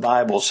receive the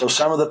Bibles, so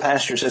some of the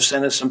pastors have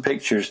sent us some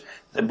pictures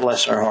that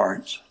bless our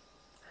hearts.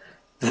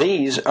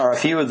 These are a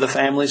few of the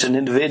families and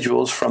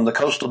individuals from the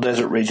coastal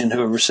desert region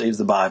who have received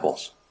the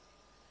Bibles.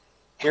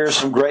 Here are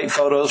some great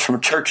photos from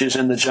churches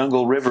in the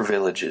jungle river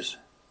villages.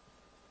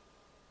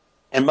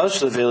 In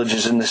most of the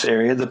villages in this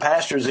area, the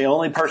pastor is the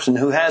only person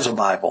who has a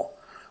Bible.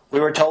 We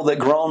were told that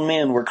grown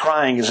men were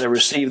crying as they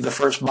received the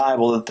first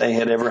Bible that they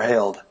had ever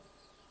held.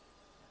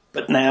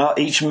 But now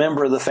each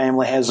member of the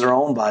family has their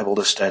own Bible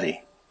to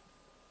study.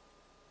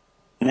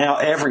 Now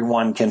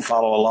everyone can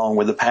follow along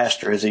with the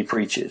pastor as he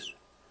preaches.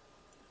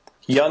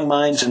 Young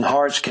minds and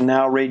hearts can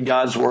now read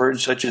God's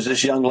Word, such as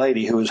this young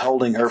lady who is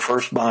holding her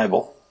first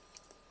Bible.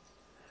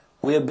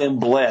 We have been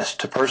blessed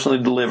to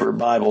personally deliver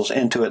Bibles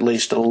into at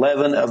least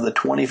 11 of the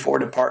 24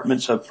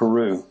 departments of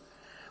Peru.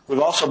 We've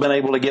also been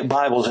able to get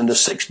Bibles into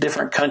 6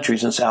 different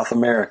countries in South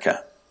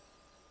America.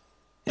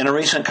 In a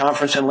recent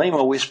conference in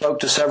Lima, we spoke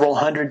to several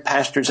hundred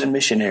pastors and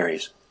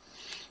missionaries.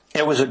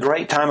 It was a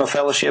great time of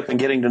fellowship and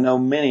getting to know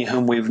many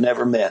whom we've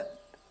never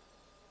met.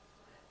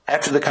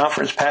 After the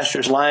conference,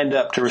 pastors lined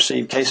up to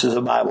receive cases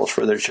of Bibles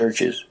for their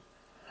churches.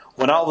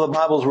 When all the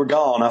Bibles were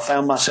gone, I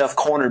found myself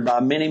cornered by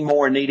many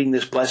more needing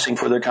this blessing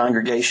for their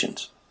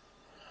congregations.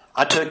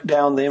 I took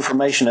down the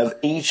information of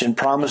each and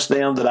promised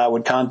them that I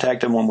would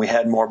contact them when we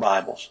had more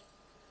Bibles.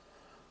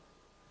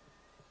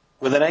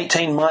 Within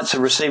 18 months of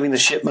receiving the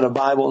shipment of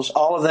Bibles,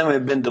 all of them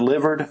have been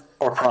delivered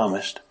or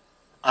promised.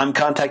 I'm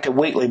contacted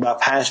weekly by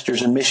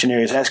pastors and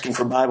missionaries asking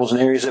for Bibles in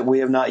areas that we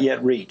have not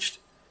yet reached.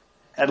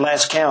 At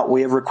last count,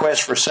 we have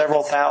requests for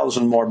several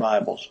thousand more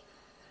Bibles.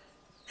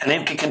 An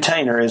empty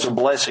container is a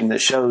blessing that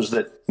shows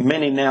that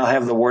many now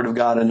have the Word of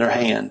God in their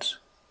hands.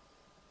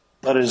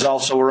 But it is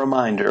also a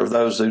reminder of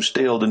those who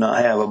still do not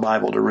have a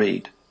Bible to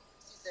read.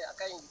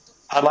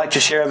 I'd like to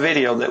share a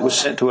video that was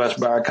sent to us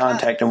by our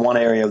contact in one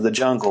area of the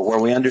jungle where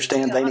we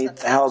understand they need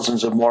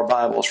thousands of more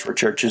Bibles for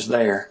churches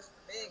there.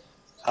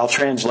 I'll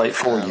translate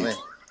for you.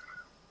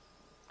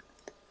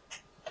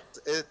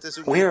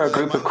 We are a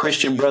group of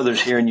Christian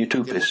brothers here in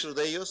Utupis.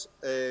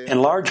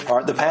 In large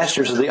part, the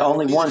pastors are the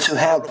only ones who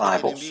have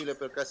Bibles.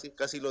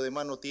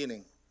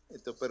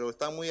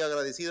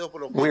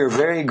 We are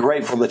very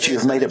grateful that you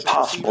have made it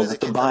possible that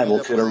the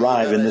Bible could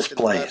arrive in this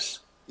place.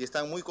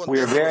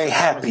 We are very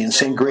happy and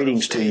send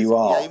greetings to you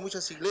all.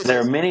 There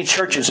are many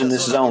churches in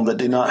this zone that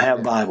do not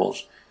have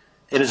Bibles.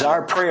 It is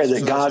our prayer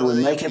that God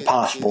would make it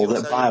possible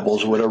that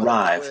Bibles would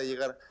arrive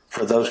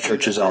for those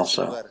churches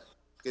also.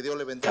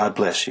 God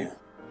bless you.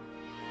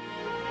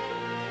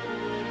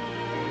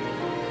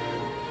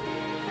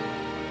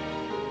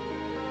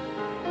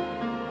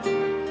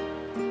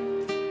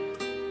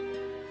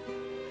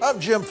 I'm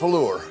Jim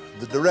Fallour,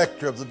 the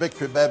director of the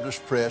Victory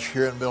Baptist Press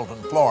here in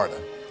Milton, Florida.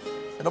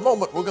 In a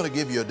moment, we're going to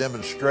give you a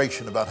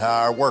demonstration about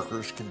how our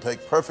workers can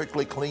take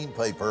perfectly clean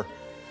paper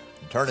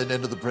and turn it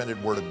into the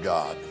printed Word of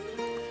God.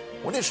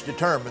 When it's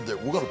determined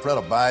that we're going to print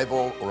a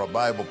Bible or a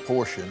Bible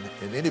portion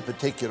in any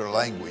particular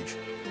language,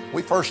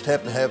 we first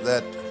have to have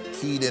that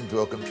keyed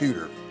into a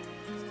computer.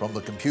 From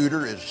the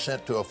computer, it's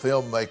sent to a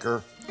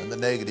filmmaker, and the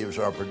negatives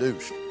are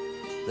produced.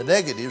 The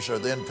negatives are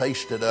then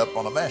pasted up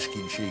on a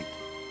masking sheet.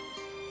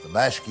 The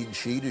masking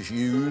sheet is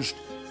used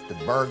to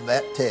burn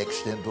that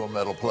text into a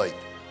metal plate.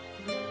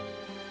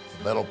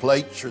 The metal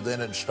plates are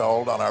then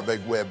installed on our big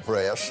web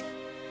press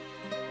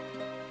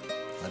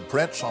and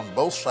prints on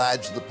both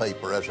sides of the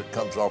paper as it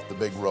comes off the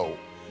big roll.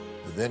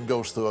 It then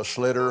goes through a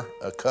slitter,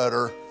 a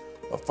cutter,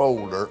 a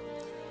folder,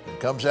 and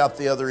comes out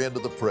the other end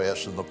of the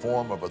press in the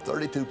form of a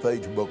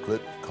 32-page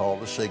booklet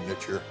called a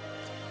signature.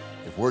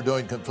 If we're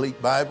doing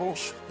complete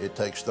Bibles, it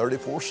takes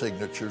 34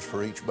 signatures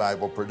for each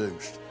Bible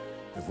produced.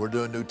 If we're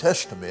doing New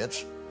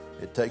Testaments,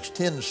 it takes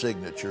 10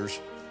 signatures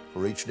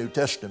for each New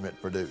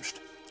Testament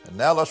produced. And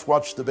now let's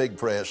watch the big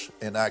press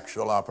in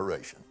actual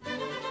operation.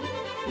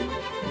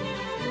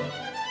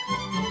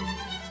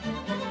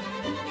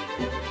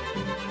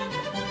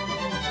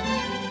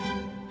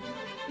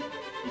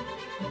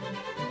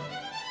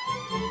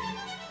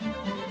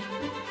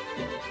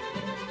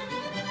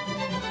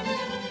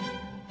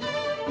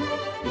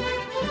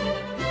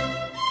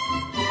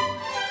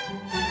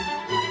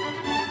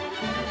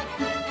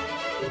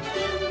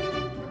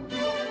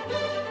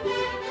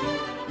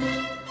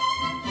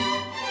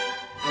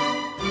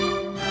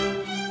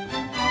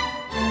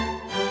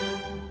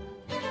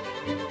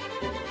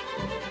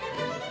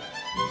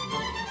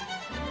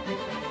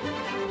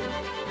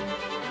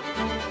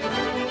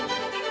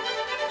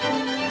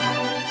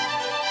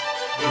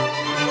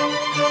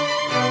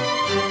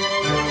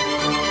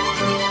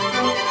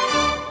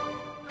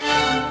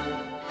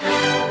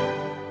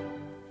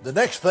 The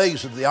next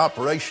phase of the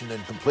operation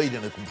in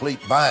completing a complete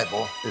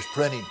Bible is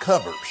printing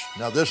covers.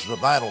 Now, this is a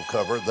vinyl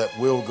cover that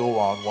will go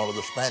on one of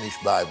the Spanish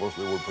Bibles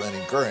that we're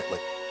printing currently.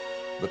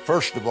 But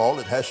first of all,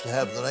 it has to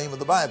have the name of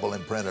the Bible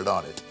imprinted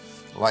on it,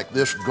 like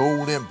this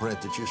gold imprint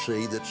that you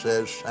see that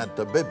says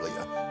Santa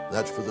Biblia.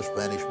 That's for the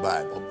Spanish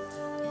Bible.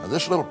 Now,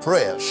 this little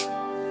press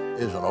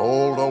is an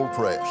old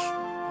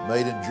press,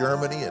 made in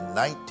Germany in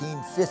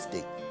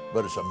 1950,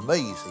 but it's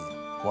amazing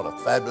what a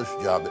fabulous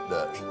job it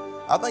does.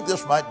 I think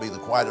this might be the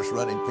quietest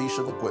running piece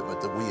of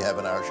equipment that we have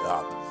in our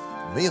shop.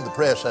 Me and the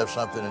press have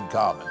something in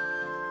common.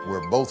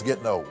 We're both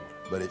getting old,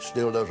 but it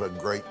still does a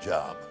great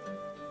job.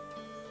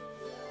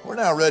 We're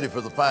now ready for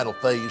the final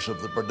phase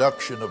of the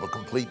production of a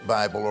complete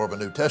Bible or of a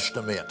New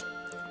Testament.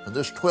 In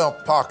this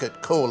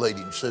 12-pocket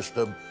collating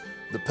system,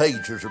 the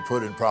pages are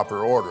put in proper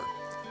order.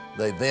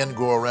 They then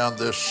go around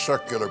this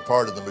circular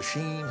part of the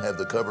machine, have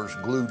the covers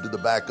glued to the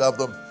back of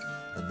them,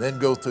 and then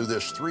go through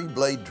this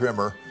 3-blade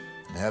trimmer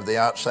and have the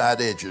outside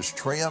edges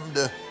trimmed,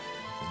 and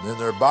then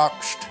they're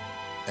boxed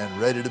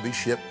and ready to be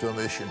shipped to a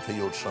mission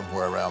field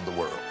somewhere around the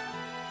world.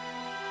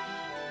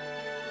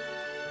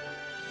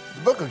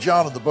 The book of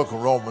John and the book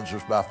of Romans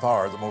is by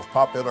far the most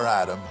popular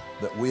item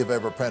that we have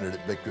ever printed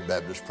at Victory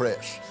Baptist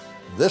Press.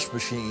 This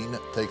machine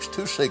takes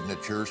 2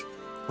 signatures,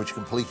 which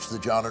completes the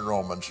John and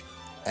Romans,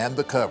 and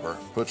the cover,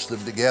 puts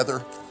them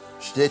together,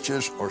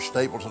 stitches or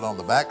staples it on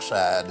the back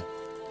side,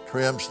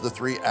 trims the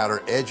 3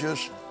 outer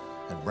edges,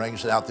 and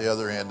brings out the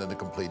other end in the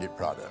completed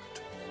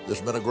product. This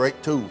has been a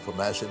great tool for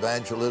mass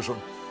evangelism,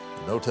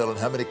 and no telling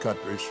how many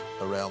countries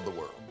around the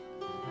world.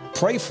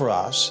 Pray for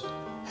us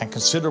and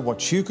consider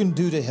what you can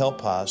do to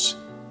help us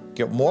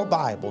get more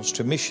Bibles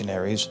to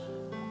missionaries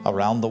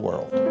around the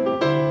world.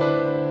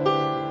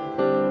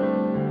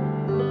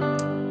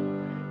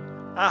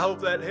 I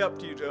hope that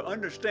helped you to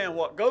understand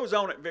what goes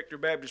on at Victory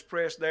Baptist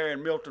Press there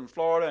in Milton,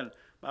 Florida. And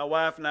my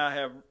wife and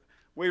I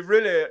we've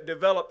really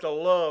developed a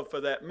love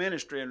for that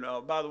ministry. And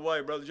by the way,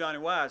 Brother Johnny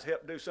Wise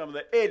helped do some of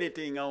the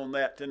editing on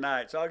that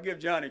tonight. So I'll give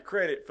Johnny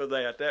credit for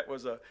that. That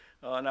was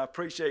and I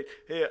appreciate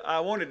it. I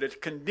wanted to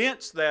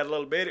condense that a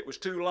little bit. It was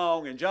too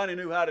long, and Johnny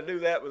knew how to do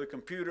that with a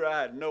computer.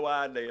 I had no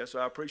idea, so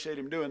I appreciate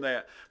him doing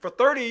that. For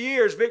 30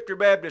 years, Victory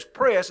Baptist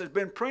Press has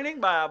been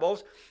printing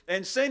Bibles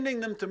and sending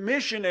them to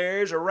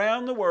missionaries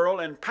around the world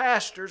and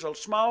pastors of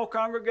small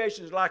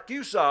congregations like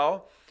you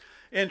saw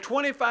in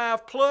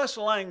 25+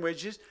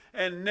 languages,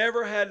 and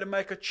never had to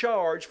make a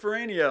charge for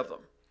any of them.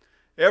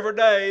 Every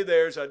day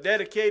there's a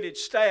dedicated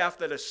staff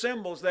that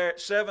assembles there at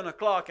 7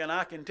 o'clock, and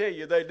I can tell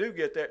you they do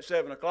get there at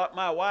 7 o'clock.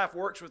 My wife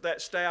works with that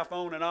staff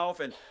on and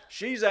off, and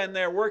she's in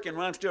there working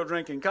when I'm still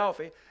drinking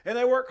coffee. And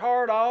they work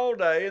hard all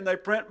day, and they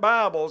print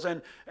Bibles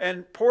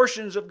and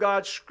portions of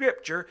God's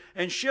Scripture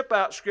and ship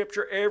out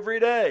Scripture every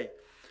day.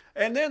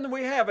 And then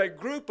we have a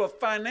group of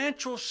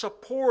financial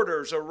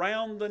supporters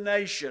around the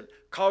nation.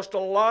 Cost a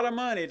lot of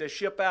money to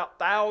ship out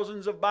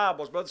thousands of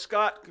Bibles. Brother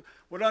Scott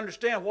would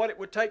understand what it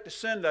would take to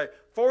send a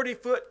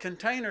 40-foot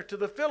container to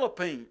the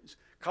Philippines.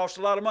 Cost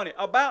a lot of money.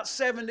 About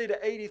 $70,000 to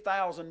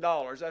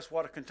 $80,000. That's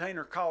what a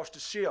container costs to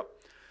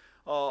ship.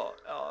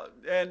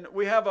 And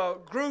we have a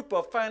group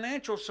of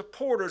financial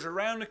supporters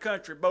around the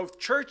country, both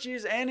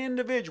churches and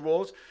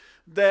individuals,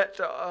 that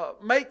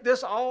make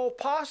this all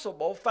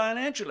possible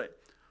financially.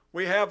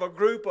 We have a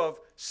group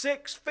of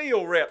 6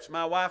 field reps,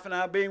 my wife and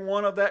I being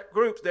one of that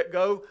group, that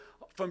go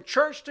from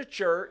church to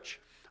church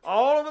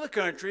all over the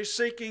country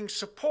seeking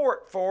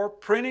support for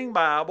printing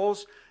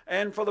Bibles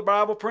and for the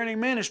Bible printing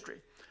ministry.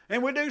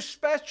 And we do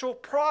special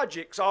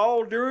projects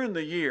all during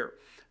the year.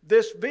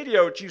 This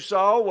video that you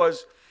saw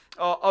was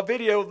a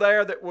video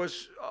there that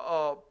was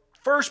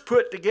first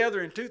put together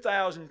in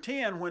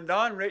 2010 when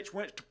Don Rich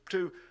went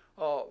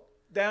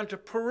down to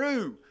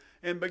Peru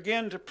and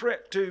began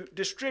to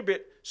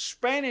distribute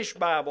Spanish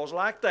Bibles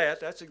like that.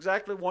 That's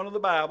exactly one of the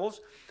Bibles.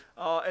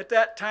 At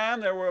that time,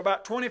 there were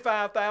about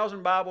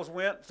 25,000 Bibles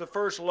went the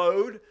first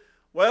load.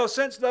 Well,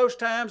 since those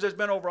times, there's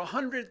been over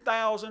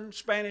 100,000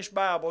 Spanish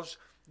Bibles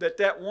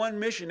that one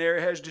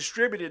missionary has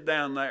distributed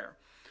down there.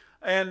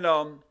 And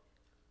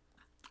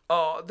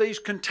these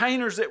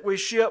containers that we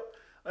ship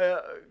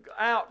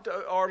out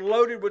are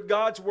loaded with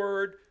God's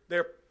Word.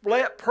 They're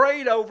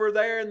prayed over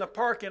there in the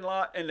parking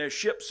lot, and they're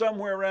shipped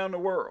somewhere around the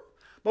world.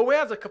 But we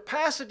have the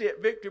capacity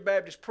at Victory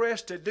Baptist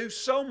Press to do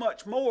so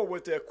much more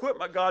with the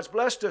equipment God's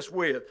blessed us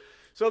with.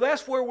 So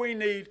that's where we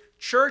need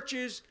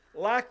churches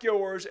like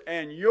yours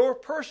and your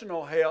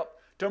personal help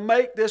to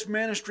make this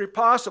ministry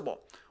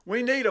possible.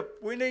 We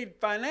need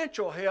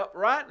financial help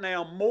right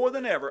now more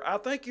than ever. I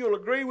think you'll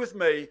agree with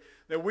me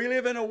that we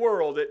live in a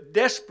world that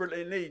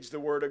desperately needs the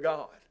Word of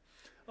God.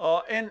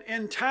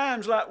 In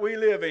times like we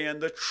live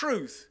in, the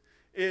truth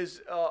is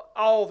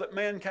all that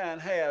mankind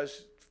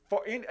has.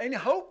 For any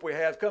hope we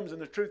have comes in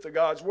the truth of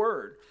God's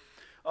Word.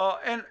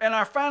 And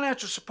our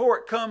financial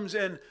support comes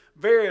in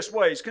various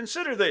ways.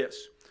 Consider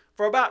this.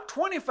 For about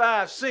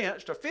 25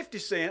 cents to 50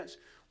 cents,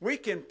 we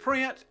can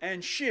print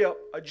and ship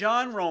a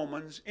John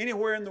Romans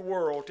anywhere in the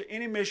world to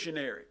any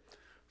missionary.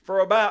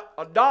 For about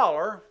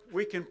 $1,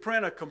 we can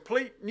print a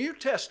complete New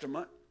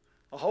Testament,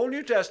 a whole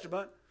New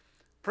Testament,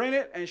 print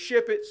it and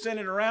ship it, send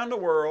it around the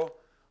world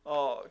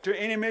to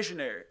any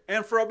missionary.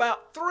 And for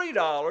about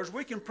 $3,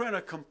 we can print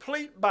a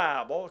complete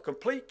Bible, a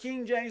complete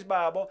King James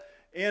Bible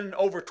in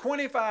over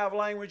 25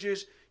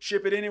 languages,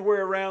 ship it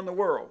anywhere around the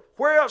world.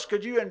 Where else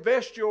could you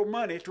invest your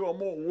money to a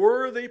more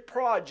worthy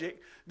project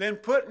than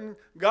putting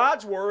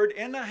God's Word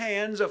in the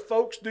hands of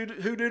folks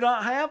who do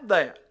not have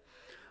that?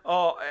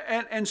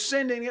 And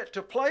sending it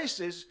to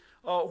places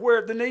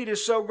where the need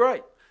is so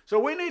great. So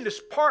we need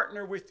to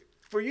partner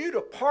for you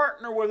to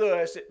partner with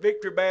us at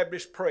Victory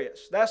Baptist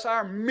Press. That's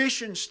our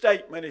mission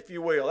statement, if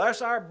you will.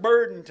 That's our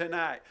burden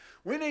tonight.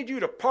 We need you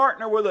to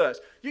partner with us.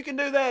 You can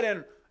do that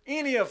in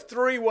any of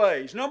three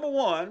ways. Number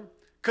one,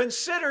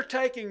 consider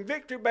taking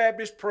Victory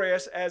Baptist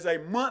Press as a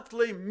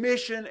monthly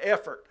mission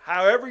effort.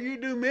 However you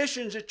do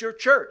missions at your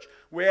church.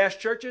 We ask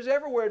churches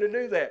everywhere to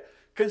do that.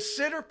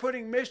 Consider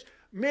putting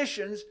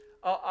missions,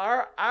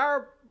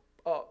 our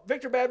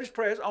Victory Baptist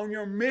Press, on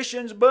your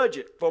missions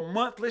budget for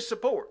monthly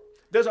support.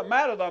 Doesn't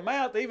matter the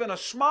amount, even a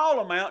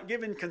small amount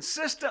given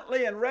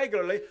consistently and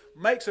regularly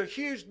makes a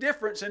huge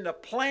difference in the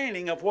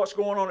planning of what's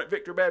going on at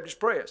Victory Baptist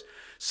Press.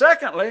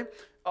 Secondly,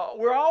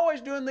 we're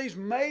always doing these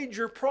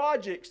major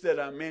projects that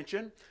I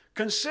mentioned.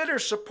 Consider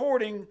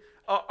supporting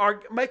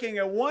or making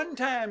a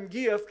one-time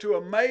gift to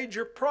a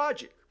major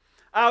project.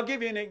 I'll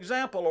give you an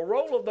example. A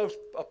roll of those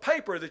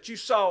paper that you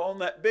saw on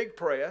that big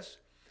press,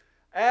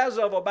 as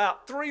of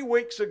about 3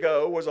 weeks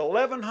ago, was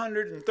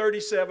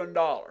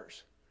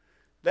 $1,137.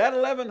 That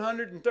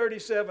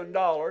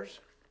 $1,137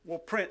 will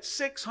print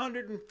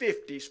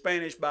 650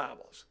 Spanish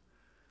Bibles.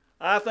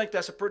 I think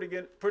that's a pretty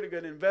good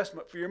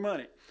investment for your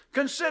money.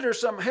 Consider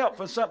some help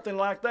for something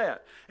like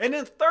that. And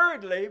then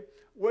thirdly,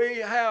 we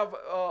have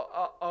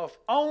an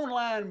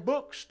online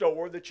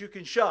bookstore that you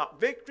can shop,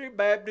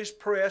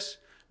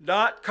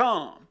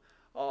 victorybaptistpress.com.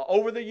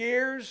 Over the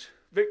years,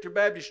 Victory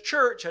Baptist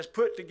Church has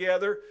put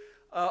together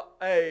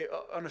an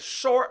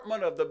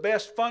assortment of the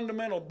best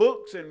fundamental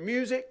books and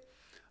music.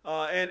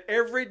 And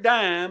every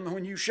dime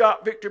when you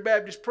shop Victory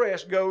Baptist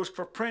Press goes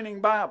for printing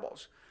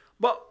Bibles.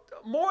 But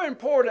more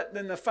important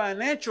than the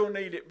financial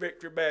need at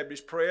Victory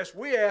Baptist Press,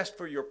 we ask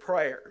for your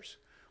prayers.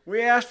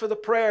 We ask for the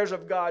prayers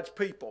of God's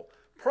people.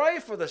 Pray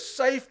for the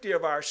safety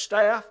of our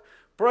staff.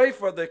 Pray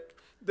for the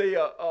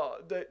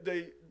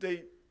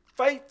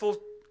faithful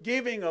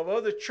giving of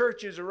other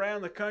churches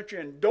around the country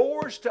and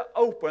doors to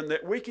open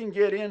that we can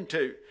get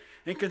into.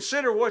 And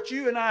consider what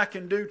you and I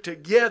can do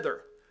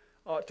together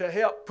to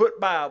help put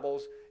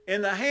Bibles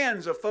in the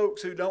hands of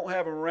folks who don't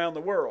have them around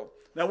the world.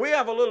 Now, we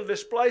have a little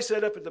display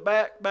set up at the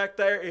back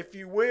there. If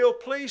you will,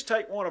 please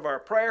take one of our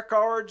prayer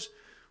cards.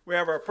 We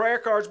have our prayer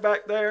cards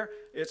back there.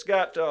 It's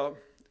got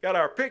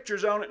our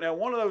pictures on it. Now,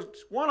 one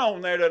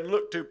on there doesn't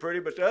look too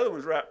pretty, but the other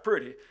one's right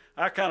pretty.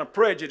 I kind of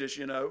prejudice,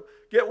 you know.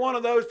 Get one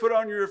of those, put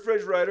on your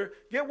refrigerator.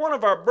 Get one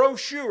of our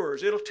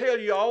brochures. It'll tell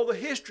you all the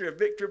history of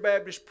Victory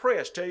Baptist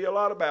Press, tell you a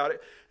lot about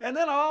it. And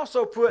then I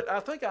also I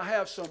think I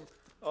have some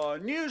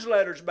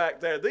newsletters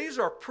back there. These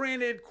are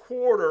printed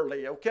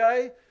quarterly,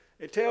 okay?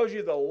 It tells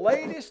you the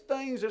latest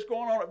things that's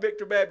going on at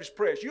Victory Baptist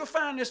Press. You'll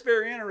find this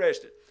very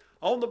interesting.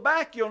 On the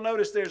back, you'll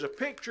notice there's a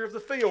picture of the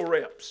field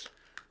reps.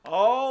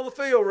 All the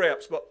field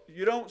reps, but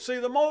you don't see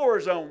the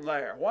mowers on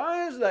there.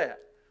 Why is that?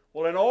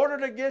 Well, in order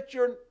to get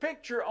your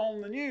picture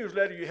on the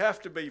newsletter, you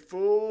have to be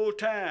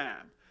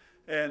full-time.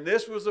 And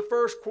this was the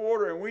first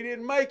quarter, and we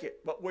didn't make it.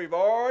 But we've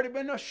already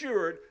been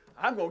assured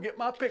I'm going to get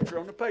my picture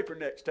on the paper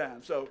next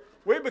time. So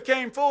we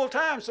became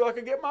full-time so I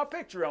could get my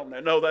picture on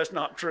there. No, that's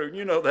not true.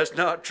 You know that's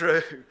not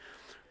true.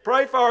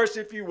 Pray for us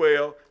if you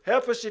will.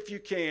 Help us if you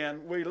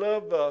can. We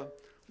love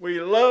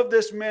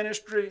this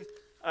ministry.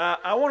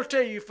 I want to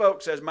tell you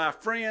folks, as my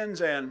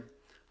friends and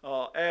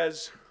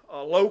as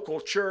a local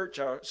church,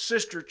 our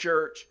sister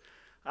church,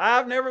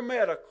 I've never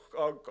met a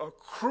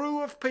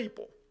crew of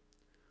people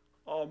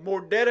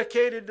more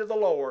dedicated to the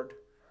Lord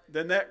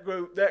than that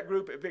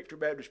group at Victory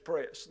Baptist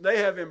Press. They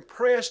have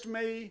impressed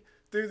me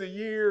through the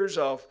years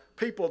of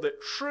people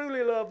that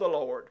truly love the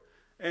Lord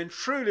and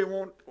truly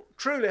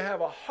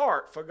have a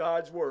heart for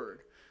God's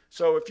Word.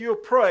 So if you'll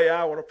pray,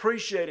 I would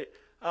appreciate it.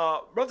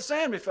 Brother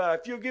Sam, if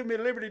you'll give me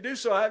the liberty to do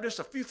so, I have just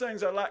a few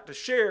things I'd like to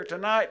share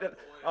tonight. That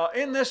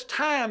in this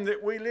time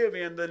that we live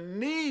in, the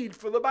need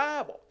for the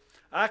Bible.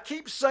 I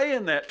keep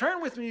saying that.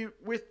 Turn with me,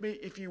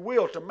 if you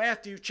will, to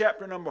Matthew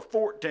chapter number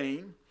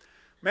 14.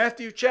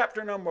 Matthew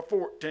chapter number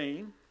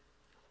 14.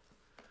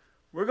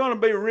 We're going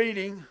to be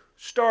reading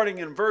starting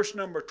in verse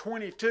number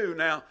 22.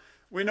 Now,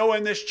 we know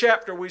in this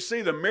chapter we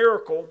see the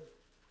miracle.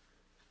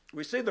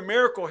 We see the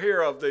miracle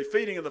here of the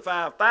feeding of the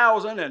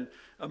 5,000, and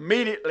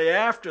immediately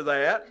after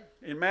that,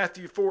 in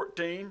Matthew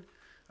 14,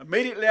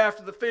 immediately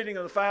after the feeding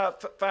of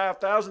the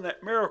 5,000,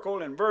 that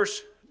miracle, in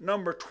verse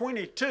number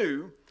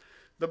 22,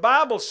 the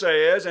Bible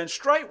says, "And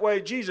straightway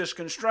Jesus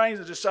constrained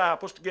the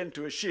disciples to get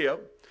into a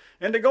ship,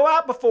 and to go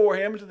out before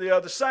him to the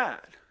other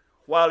side,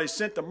 while he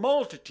sent the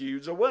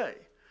multitudes away.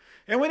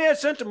 And when he had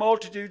sent the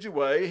multitudes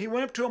away, he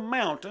went up to a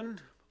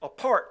mountain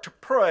apart to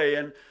pray,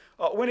 and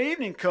when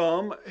evening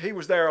come, he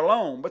was there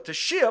alone. But the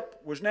ship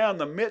was now in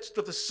the midst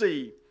of the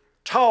sea,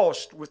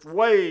 tossed with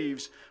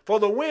waves, for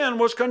the wind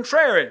was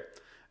contrary.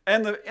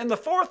 And in the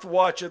fourth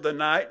watch of the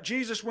night,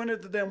 Jesus went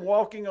unto them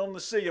walking on the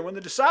sea. And when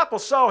the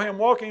disciples saw him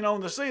walking on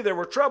the sea, they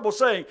were troubled,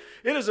 saying,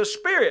 It is a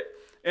spirit.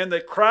 And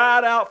they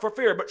cried out for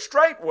fear. But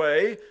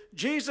straightway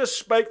Jesus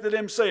spake to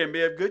them, saying,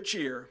 Be of good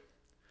cheer.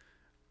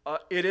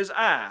 It is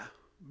I.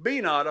 Be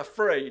not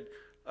afraid.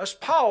 Let's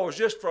pause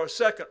just for a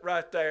second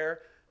right there.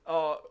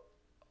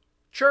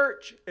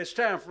 Church, it's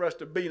time for us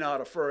to be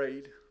not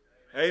afraid.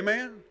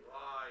 Amen?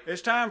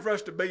 It's time for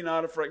us to be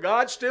not afraid.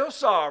 God's still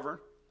sovereign.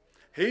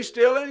 He's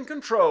still in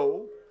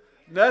control.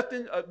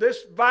 Nothing.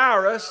 This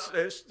virus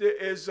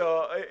is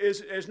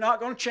not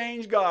going to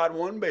change God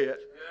one bit.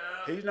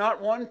 He's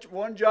not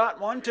one jot,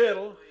 one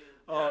tittle.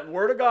 The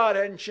Word of God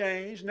hadn't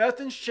changed.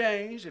 Nothing's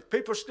changed. If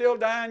people are still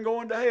dying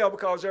going to hell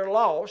because they're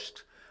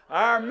lost,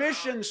 our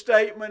mission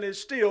statement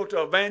is still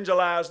to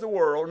evangelize the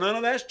world. None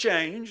of that's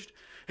changed.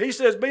 He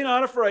says, Be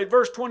not afraid.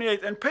 Verse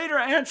 28, And Peter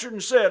answered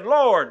and said,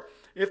 Lord,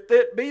 if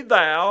it be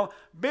thou,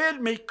 bid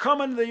me come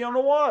unto thee on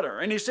the water.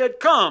 And he said,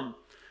 Come.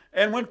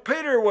 And when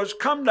Peter was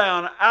come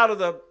down out of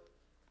the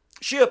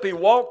ship, he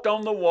walked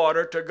on the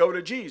water to go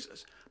to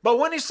Jesus. But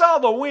when he saw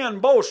the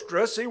wind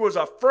boisterous, he was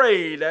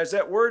afraid, as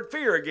that word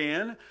fear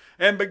again,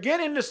 and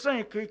beginning to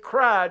sink, he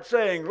cried,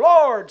 saying,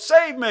 Lord,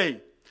 save me.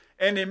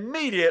 And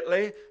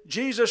immediately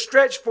Jesus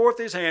stretched forth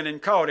his hand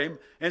and caught him,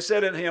 and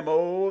said unto him,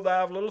 O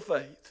thou of little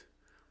faith,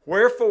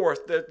 wherefore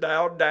that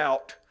thou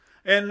doubt?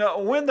 And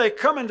when they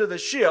come into the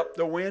ship,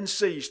 the wind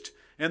ceased.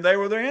 And they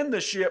were in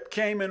the ship,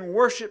 came and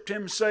worshipped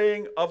him,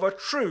 saying, Of a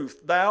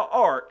truth, thou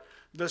art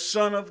the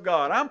Son of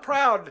God. I'm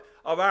proud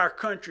of our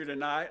country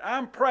tonight.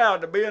 I'm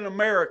proud to be an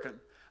American.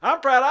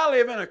 I'm proud I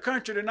live in a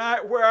country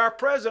tonight where our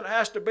president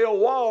has to build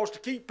walls to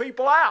keep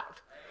people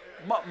out.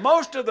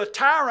 Most of the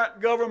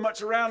tyrant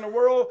governments around the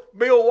world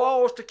build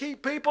walls to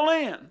keep people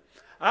in.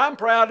 I'm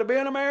proud to be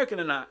an American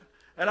tonight.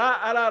 And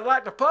I'd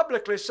like to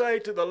publicly say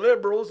to the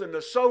liberals and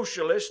the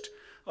socialists,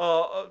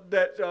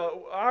 that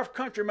our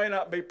country may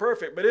not be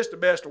perfect, but it's the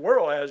best the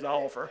world has to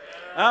offer.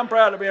 I'm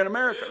proud to be an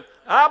American.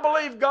 I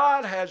believe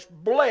God has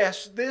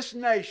blessed this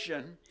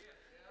nation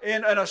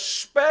in a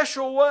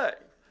special way.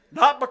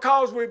 Not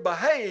because we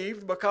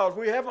behaved, because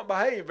we haven't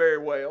behaved very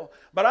well,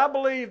 but I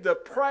believe the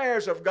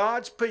prayers of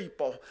God's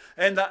people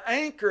and the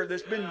anchor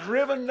that's been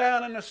driven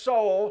down in the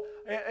soul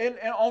and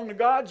on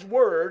God's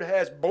Word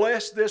has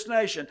blessed this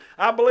nation.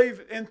 I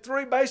believe in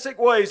three basic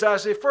ways. I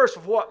say first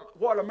of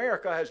what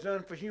America has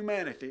done for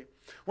humanity.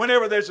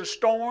 Whenever there's a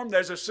storm,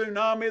 there's a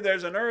tsunami,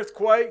 there's an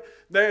earthquake,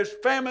 there's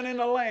famine in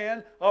the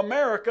land,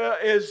 America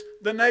is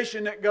the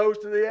nation that goes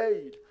to the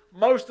aid.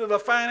 Most of the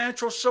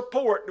financial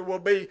support will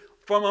be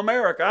from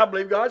America. I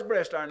believe God's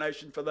blessed our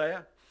nation for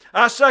that.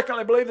 I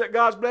secondly believe that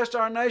God's blessed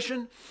our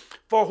nation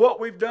for what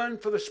we've done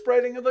for the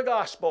spreading of the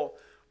gospel.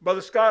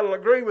 Brother Scott will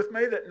agree with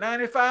me that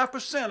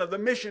 95% of the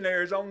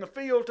missionaries on the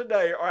field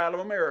today are out of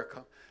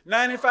America.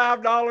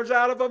 $95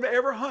 out of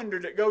every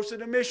 100 that goes to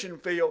the mission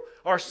field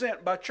are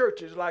sent by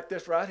churches like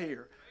this right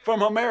here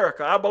from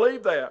America. I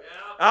believe that.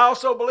 I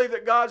also believe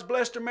that God's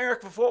blessed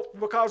America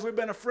because we've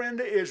been a friend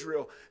to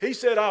Israel. He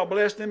said, I'll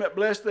bless them that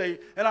bless thee,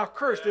 and I'll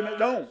curse them that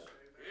don't.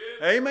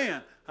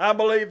 Amen. I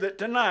believe that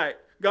tonight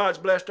God's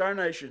blessed our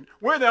nation.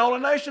 We're the only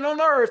nation on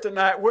the earth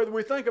tonight, whether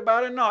we think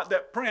about it or not,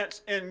 that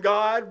prints in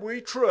God we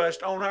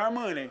trust on our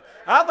money.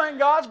 I think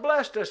God's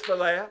blessed us for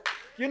that.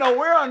 You know,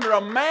 we're under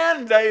a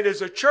mandate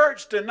as a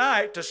church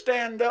tonight to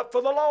stand up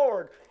for the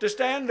Lord, to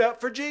stand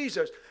up for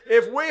Jesus.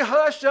 If we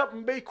hush up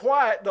and be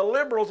quiet, the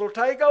liberals will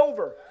take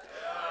over.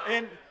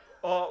 And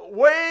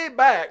way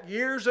back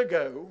years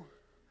ago,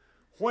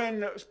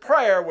 when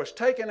prayer was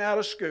taken out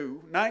of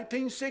school,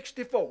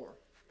 1964,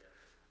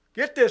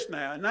 get this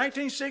now, in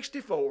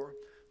 1964,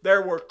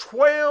 there were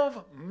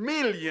 12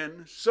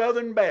 million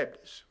Southern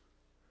Baptists.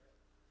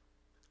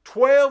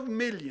 12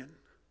 million.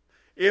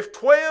 If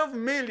 12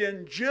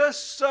 million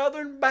just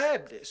Southern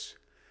Baptists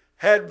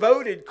had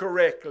voted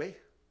correctly,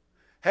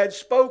 had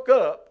spoke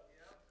up,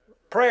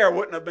 prayer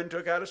wouldn't have been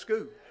took out of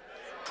school.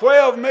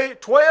 12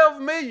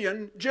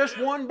 million,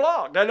 just one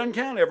block. That doesn't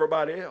count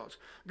everybody else.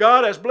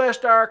 God has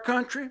blessed our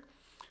country.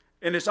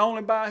 And it's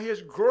only by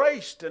His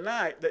grace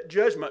tonight that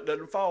judgment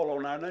doesn't fall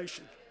on our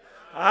nation.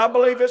 I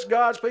believe it's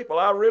God's people.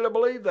 I really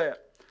believe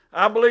that.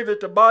 I believe that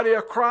the body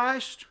of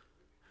Christ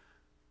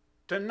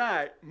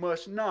tonight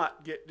must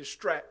not get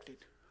distracted.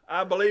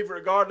 I believe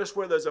regardless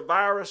whether there's a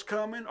virus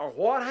coming or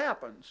what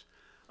happens,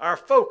 our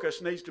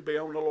focus needs to be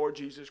on the Lord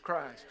Jesus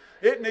Christ.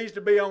 It needs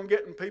to be on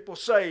getting people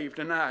saved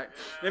tonight.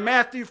 In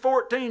Matthew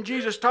 14,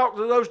 Jesus talked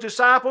to those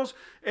disciples,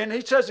 and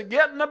He says,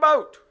 get in the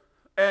boat.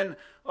 And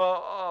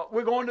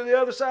we're going to the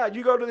other side.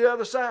 You go to the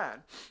other side.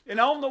 And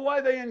on the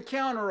way they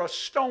encounter a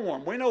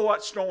storm. We know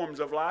what storms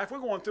of life. We're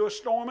going through a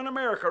storm in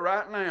America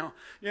right now.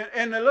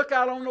 And they look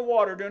out on the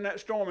water during that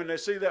storm and they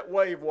see that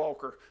wave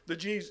walker, the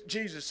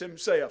Jesus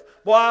Himself.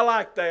 Boy, I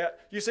like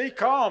that. You see,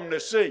 calm the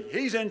sea.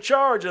 He's in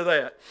charge of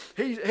that.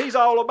 He's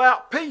all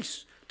about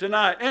peace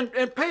tonight.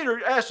 And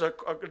Peter asks a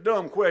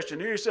dumb question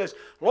here. He says,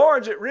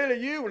 Lord, is it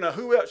really you? Now,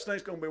 who else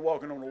thinks going to be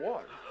walking on the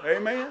water?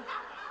 Amen?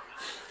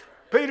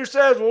 Peter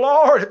says,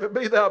 Lord, if it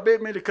be thou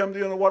bid me to come to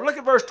you in the water. Look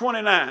at verse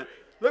 29.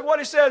 Look what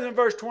he says in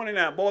verse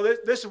 29. Boy,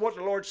 this is what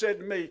the Lord said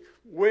to me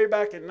way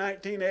back in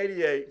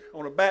 1988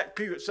 on a back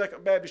pew at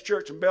Second Baptist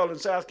Church in Belden,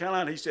 South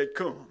Carolina. He said,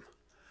 come.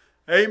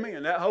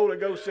 Amen. That Holy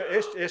Ghost said,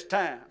 it's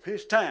time.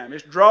 It's time.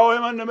 It's draw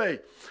him unto me.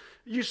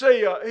 You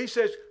see, he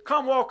says,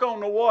 come walk on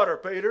the water,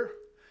 Peter.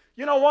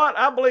 You know what?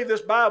 I believe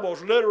this Bible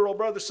is literal,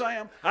 Brother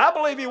Sam. I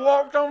believe he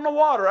walked on the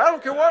water. I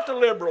don't care what the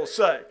liberals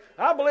say.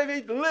 I believe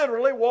he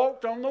literally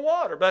walked on the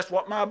water. That's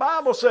what my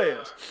Bible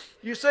says.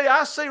 You see,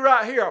 I see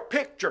right here a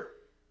picture.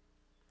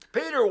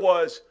 Peter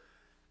was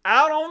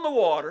out on the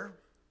water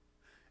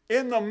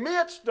in the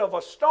midst of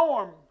a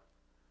storm,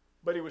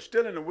 but he was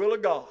still in the will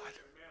of God.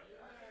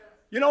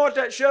 You know what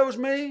that shows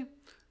me?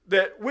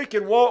 That we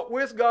can walk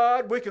with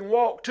God, we can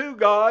walk to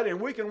God,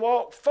 and we can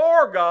walk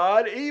for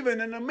God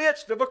even in the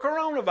midst of a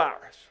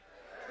coronavirus.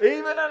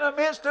 Even in the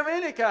midst of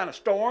any kind of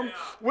storm,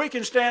 we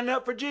can stand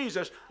up for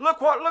Jesus.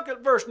 Look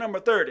at verse number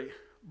 30.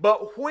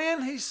 But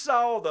when he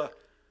saw the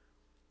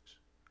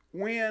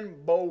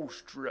wind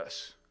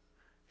boisterous,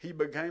 he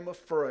became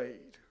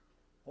afraid.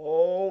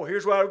 Oh,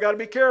 here's why we've got to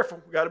be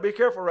careful. We've got to be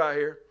careful right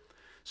here.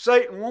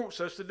 Satan wants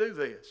us to do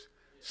this.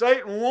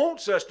 Satan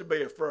wants us to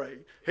be afraid.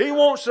 He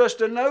wants us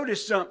to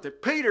notice something.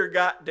 Peter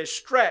got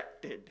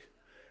distracted.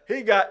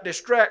 He got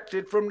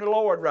distracted from the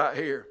Lord right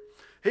here.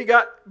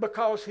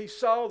 Because he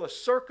saw the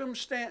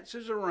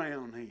circumstances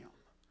around him.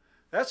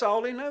 That's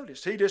all he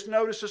noticed. He just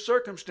noticed the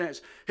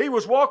circumstance. He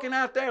was walking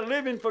out there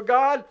living for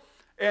God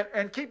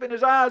and keeping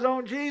his eyes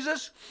on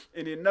Jesus,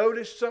 and he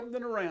noticed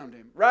something around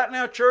him. Right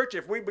now, church,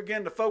 if we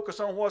begin to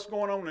focus on what's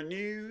going on in the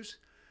news,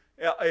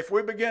 if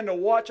we begin to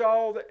watch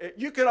all that,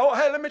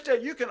 hey, let me tell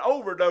you, you can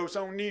overdose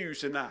on news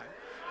tonight.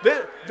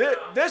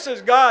 This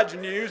is God's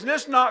news, and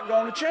it's not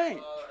going to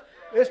change.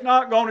 It's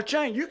not going to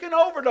change. You can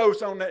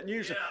overdose on that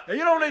news. And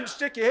you don't need to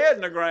stick your head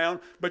in the ground,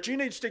 but you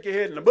need to stick your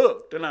head in the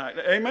book tonight.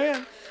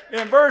 Amen?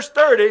 In verse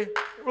 30,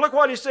 look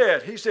what he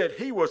said. He said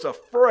he was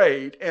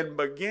afraid and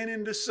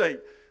beginning to sink.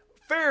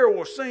 Fear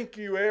will sink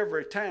you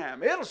every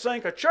time. It'll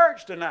sink a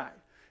church tonight.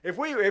 If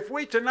we get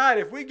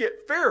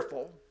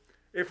fearful,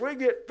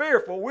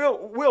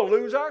 we'll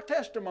lose our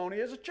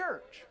testimony as a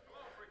church.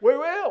 We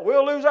will.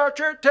 We'll lose our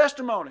church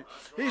testimony.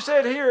 He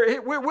said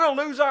here, we'll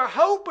lose our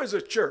hope as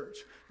a church.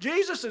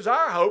 Jesus is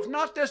our hope,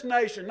 not this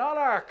nation, not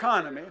our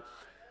economy.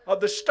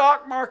 The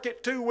stock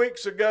market 2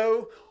 weeks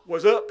ago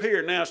was up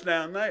here, now it's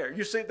down there.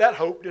 You see, that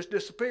hope just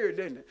disappeared,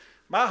 didn't it?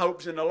 My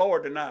hope's in the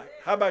Lord tonight.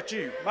 How about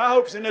you? My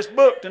hope's in this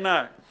book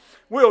tonight.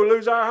 We'll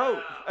lose our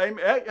hope.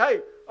 Amen.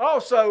 Hey,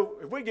 also,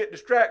 if we get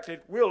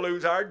distracted, we'll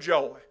lose our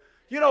joy.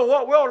 You know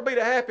what? We ought to be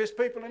the happiest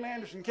people in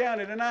Anderson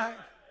County tonight.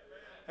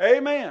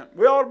 Amen.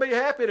 We ought to be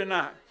happy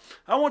tonight.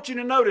 I want you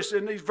to notice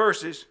in these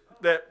verses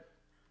that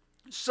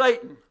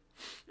Satan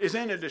is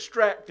in a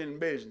distracting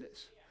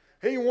business.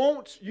 He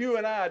wants you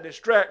and I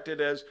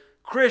distracted as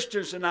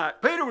Christians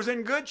tonight. Peter was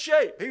in good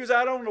shape. He was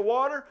out on the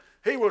water.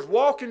 He was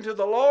walking to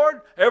the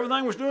Lord.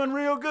 Everything was doing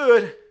real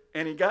good.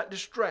 And he got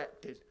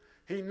distracted.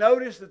 He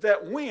noticed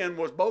that wind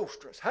was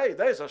boisterous. Hey,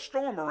 there's a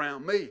storm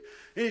around me.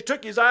 And he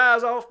took his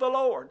eyes off the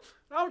Lord.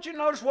 Don't you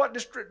notice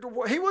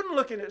he wasn't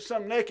looking at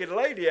some naked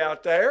lady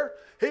out there.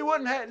 There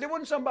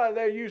wasn't somebody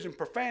there using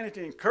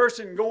profanity and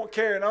cursing and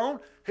carrying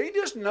on. He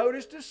just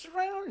noticed his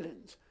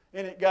surroundings.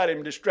 And it got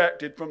him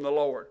distracted from the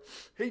Lord.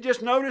 He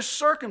just noticed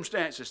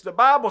circumstances. The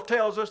Bible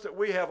tells us that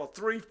we have a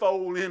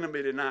threefold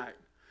enemy tonight.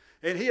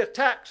 And he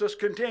attacks us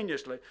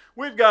continuously.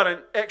 We've got an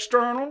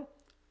external,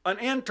 an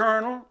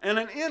internal, and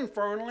an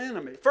infernal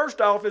enemy. First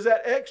off is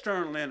that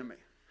external enemy.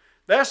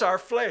 That's our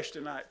flesh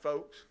tonight,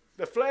 folks.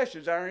 The flesh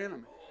is our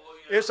enemy.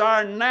 It's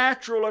our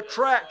natural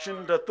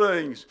attraction to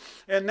things.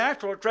 And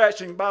natural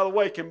attraction, by the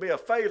way, can be a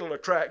fatal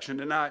attraction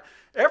tonight.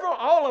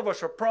 All of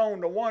us are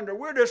prone to wonder.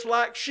 We're just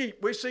like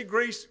sheep. We see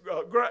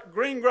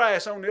green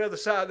grass on the other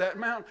side of that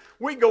mountain.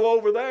 We go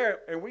over there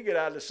and we get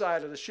out of the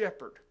sight of the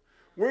shepherd.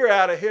 We're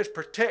out of his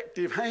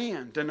protective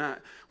hand tonight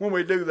when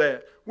we do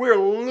that. We're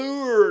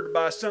lured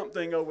by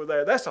something over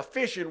there. That's a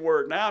fishing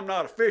word. Now, I'm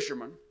not a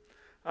fisherman.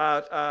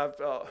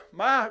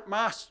 My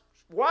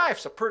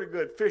wife's a pretty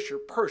good fisher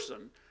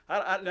person.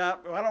 I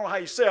don't know how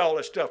you say all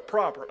this stuff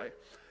properly.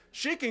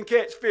 She can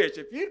catch fish.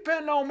 If you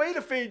depend on me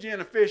to feed you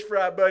in a fish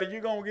fry, buddy,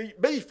 you're going to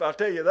eat beef, I'll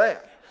tell you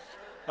that.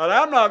 And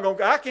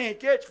I can't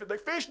catch fish. The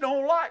fish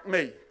don't like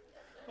me.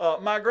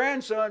 My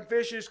grandson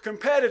fishes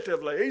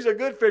competitively. He's a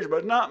good fisherman,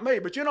 but not me.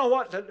 But you know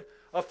what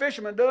a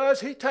fisherman does?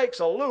 He takes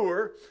a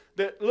lure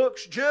that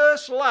looks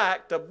just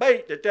like the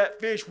bait that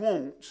fish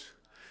wants.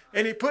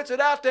 And he puts it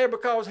out there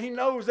because he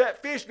knows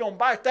that fish is going to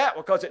bite that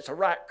because it's the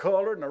right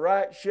color and the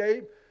right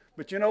shape.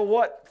 But you know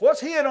what?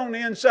 What's hid on the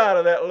inside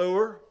of that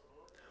lure?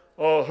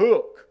 A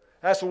hook.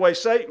 That's the way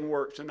Satan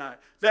works tonight.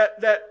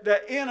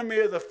 That enemy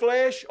of the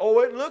flesh,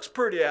 it looks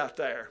pretty out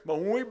there. But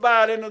when we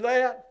bite into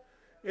that,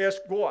 it's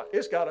what?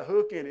 It's got a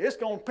hook in it. It's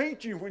going to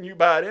pinch you when you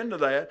bite into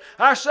that.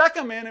 Our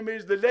second enemy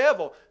is the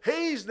devil.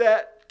 He's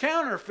that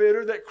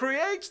counterfeiter that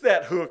creates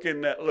that hook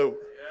in that lure.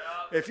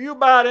 Yeah. If you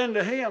bite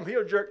into him,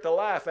 he'll jerk the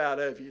life out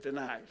of you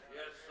tonight.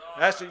 Yes,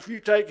 That's if you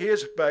take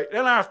his bait.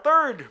 And our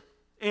third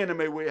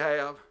enemy we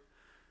have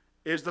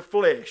is the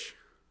flesh,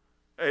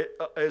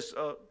 is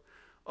the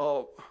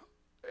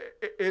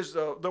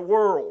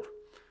world.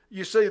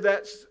 You see,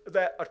 that's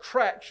that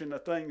attraction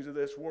of things of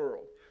this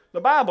world.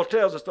 The Bible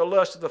tells us the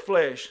lust of the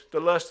flesh, the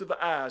lust of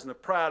the eyes, and the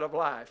pride of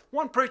life.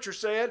 One preacher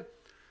said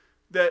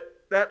that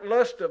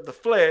lust of the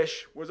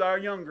flesh was our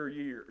younger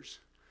years.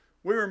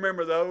 We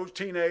remember those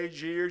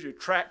teenage years, you're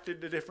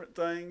attracted to different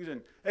things,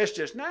 and it's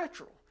just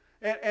natural.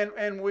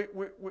 And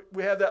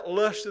we have that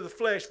lust of the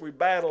flesh we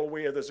battle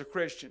with as a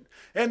Christian.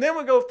 And then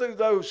we go through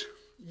those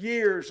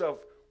years of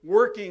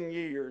working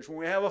years when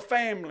we have a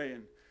family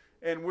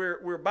and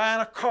we're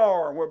buying a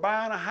car and we're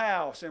buying a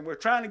house and we're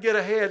trying to get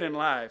ahead in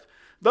life.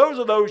 Those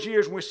are those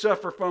years when we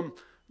suffer from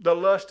the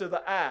lust of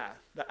the eye.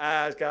 The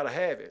eye's got to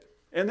have it.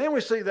 And then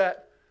we see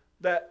that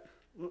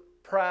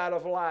pride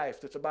of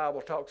life that the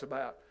Bible talks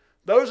about.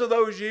 Those are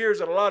those years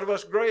that a lot of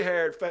us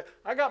gray-haired,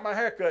 I got my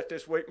hair cut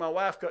this week. My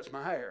wife cuts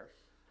my hair.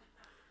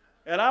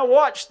 And I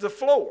watched the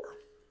floor.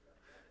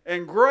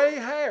 And gray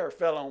hair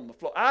fell on the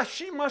floor.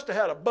 She must have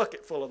had a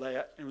bucket full of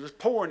that and was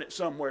pouring it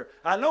somewhere.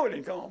 I know it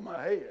didn't come on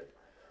my head.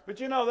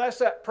 But you know, that's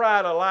that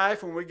pride of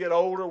life when we get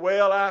older.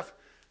 Well,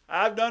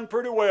 I've done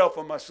pretty well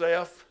for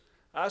myself.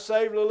 I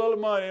saved a little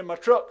money and my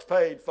truck's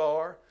paid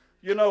for.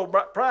 You know,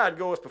 pride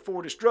goeth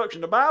before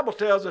destruction. The Bible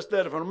tells us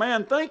that if a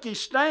man think he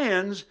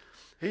stands,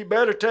 he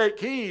better take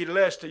heed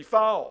lest he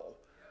fall.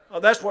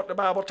 That's what the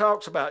Bible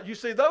talks about. You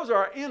see, those are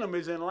our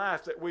enemies in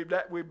life that we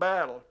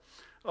battle.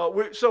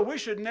 So we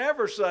should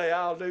never say,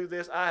 I'll do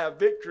this, I have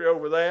victory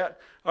over that,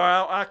 or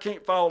I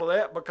can't fall to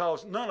that,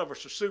 because none of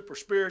us are super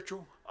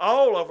spiritual.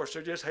 All of us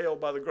are just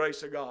held by the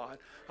grace of God.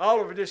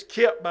 All of us are just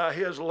kept by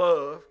His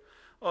love.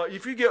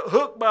 If you get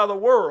hooked by the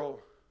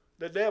world,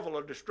 the devil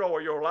will destroy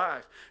your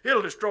life.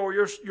 It'll destroy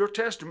your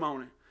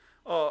testimony.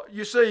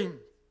 You see,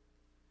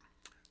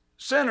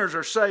 sinners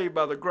are saved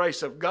by the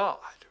grace of God.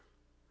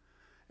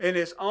 And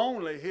it's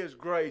only His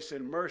grace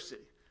and mercy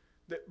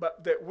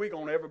that we're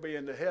going to ever be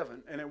into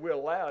heaven, and that we're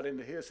allowed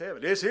into His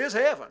heaven. It's His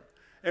heaven,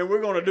 and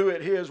we're going to do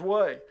it His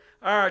way.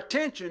 Our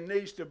attention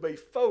needs to be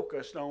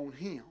focused on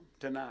Him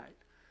tonight,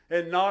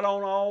 and not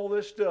on all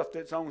this stuff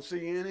that's on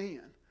CNN.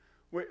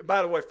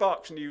 By the way,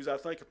 Fox News, I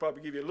think, will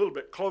probably give you a little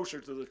bit closer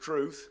to the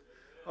truth.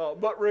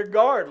 But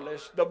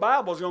regardless, the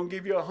Bible's going to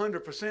give you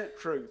 100%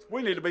 truth.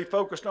 We need to be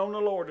focused on the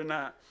Lord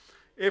tonight.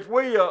 If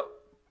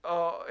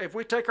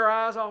we take our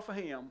eyes off of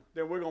Him,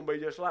 then we're going to be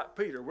just like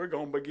Peter. We're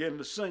going to begin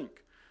to sink.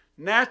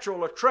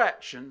 Natural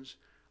attractions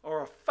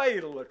are a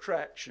fatal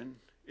attraction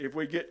if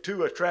we get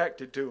too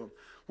attracted to them.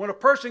 When a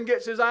person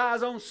gets his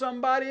eyes on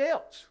somebody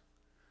else,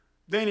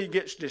 then he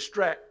gets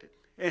distracted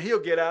and he'll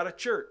get out of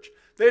church.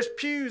 There's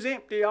pews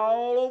empty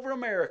all over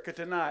America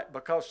tonight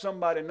because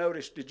somebody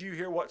noticed, did you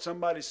hear what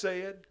somebody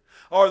said?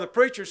 Or the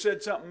preacher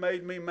said something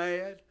made me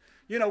mad.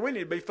 You know, we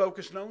need to be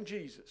focused on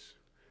Jesus.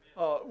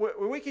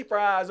 When we keep our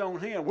eyes on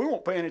Him, we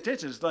won't pay any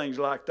attention to things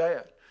like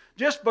that.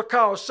 Just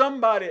because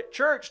somebody at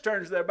church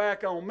turns their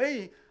back on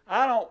me,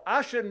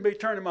 I shouldn't be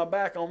turning my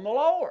back on the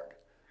Lord.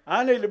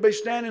 I need to be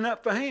standing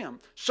up for Him.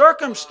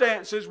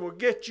 Circumstances will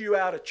get you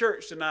out of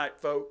church tonight,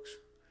 folks.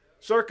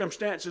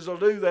 Circumstances will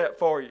do that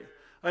for you.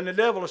 And the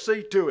devil will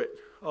see to it.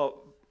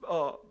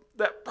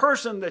 That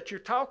person that you're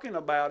talking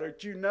about, or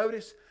that you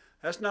notice,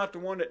 that's not the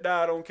one that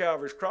died on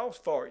Calvary's cross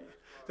for you.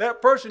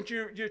 That person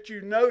that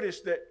you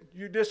notice that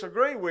you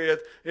disagree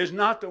with is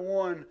not the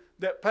one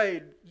that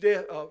paid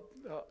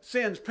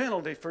sin's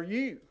penalty for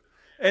you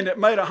and that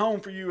made a home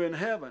for you in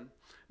heaven.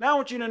 Now I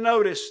want you to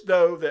notice,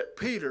 though, that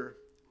Peter,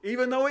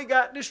 even though he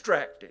got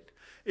distracted,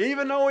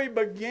 even though he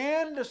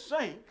began to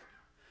sink,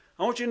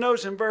 I want you to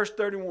notice in verse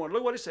 31,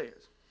 look what it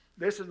says.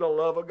 This is the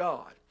love of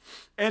God.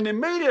 And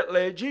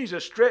immediately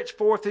Jesus stretched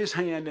forth His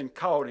hand and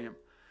caught him.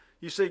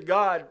 You see,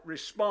 God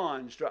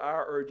responds to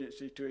our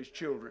urgency to His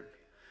children.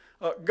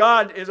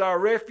 God is our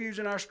refuge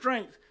and our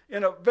strength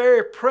in a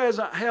very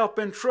present help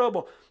in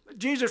trouble.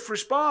 Jesus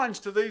responds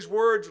to these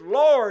words,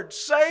 Lord,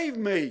 save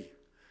me.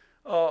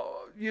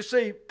 You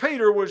see,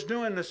 Peter was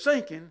doing the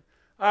sinking.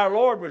 Our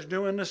Lord was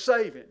doing the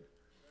saving.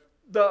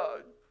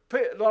 The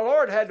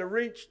Lord had to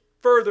reach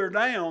further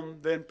down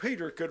than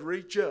Peter could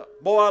reach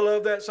up. Boy, I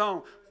love that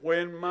song.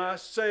 When my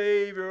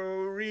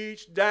Savior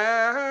reached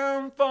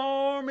down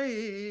for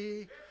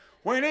me,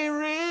 when He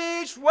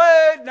reached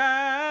way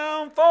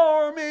down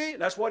for me.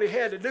 That's what He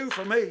had to do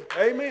for me.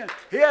 Amen.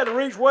 He had to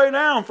reach way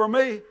down for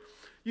me.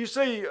 You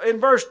see, in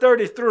verse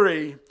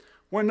 33,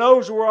 when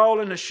those who were all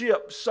in the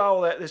ship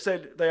saw that, they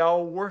said they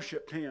all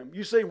worshiped Him.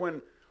 You see,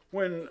 when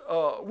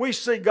we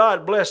see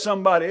God bless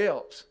somebody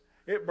else,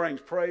 it brings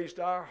praise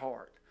to our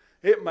heart.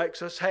 It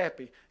makes us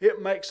happy.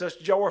 It makes us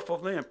joyful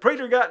then.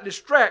 Peter got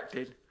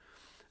distracted,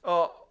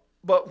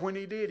 but when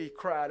he did, he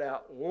cried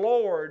out,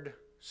 Lord,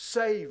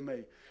 save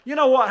me. You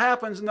know what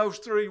happens in those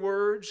three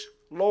words?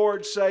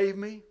 Lord, save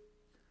me.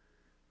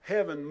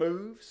 Heaven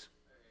moves.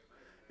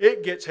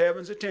 It gets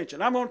heaven's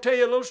attention. I'm going to tell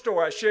you a little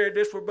story. I shared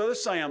this with Brother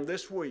Sam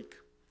this week.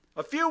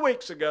 A few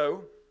weeks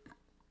ago,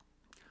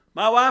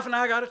 my wife and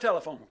I got a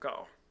telephone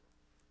call.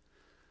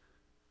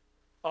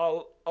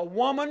 a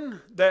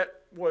woman that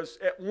was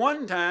at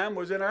one time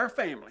was in our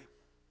family.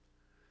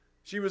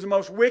 She was the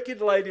most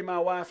wicked lady my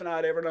wife and I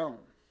had ever known.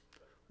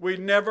 We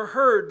never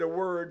heard the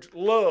words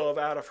love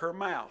out of her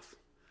mouth.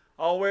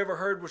 All we ever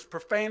heard was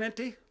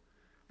profanity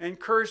and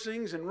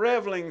cursings and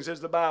revelings,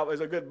 as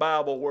a good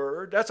Bible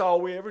word. That's all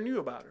we ever knew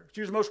about her.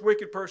 She was the most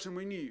wicked person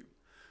we knew.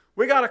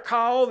 We got a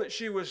call that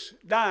she was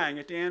dying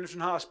at the Anderson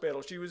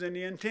Hospital. She was in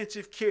the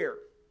intensive care.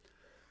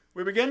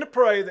 We began to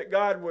pray that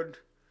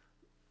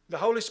the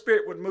Holy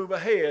Spirit would move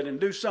ahead and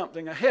do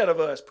something ahead of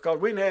us, because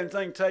we didn't have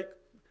anything to take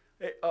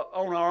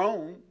on our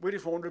own. We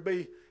just wanted to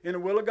be in the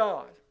will of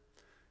God.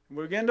 And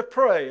we began to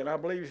pray, and I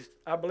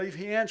believe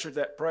He answered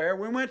that prayer.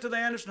 We went to the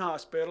Anderson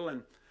Hospital,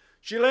 and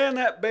she lay in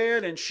that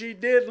bed, and she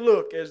did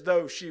look as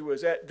though she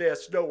was at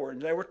death's door,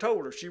 and they were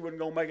told her she wasn't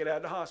going to make it out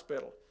of the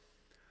hospital.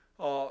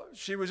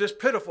 She was just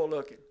pitiful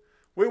looking.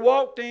 We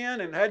walked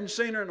in and hadn't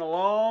seen her in a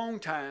long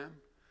time,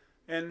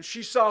 and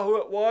she saw who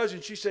it was,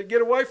 and she said,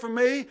 "Get away from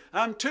me.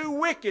 I'm too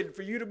wicked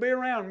for you to be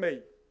around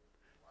me."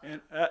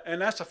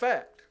 And that's a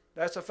fact.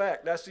 That's a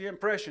fact. That's the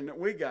impression that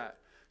we got.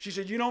 She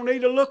said, "You don't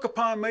need to look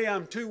upon me.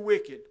 I'm too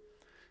wicked."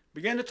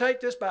 Begin to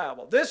take this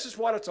Bible. This is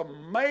what it's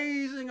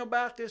amazing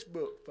about this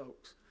book,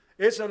 folks.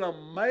 It's an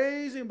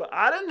amazing book.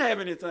 I didn't have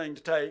anything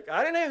to take.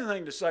 I didn't have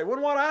anything to say. It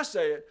wasn't what I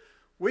said.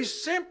 We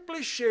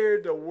simply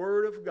shared the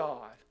Word of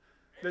God,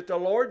 that the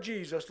Lord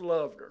Jesus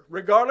loved her.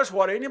 Regardless of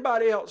what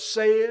anybody else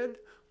said,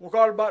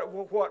 regardless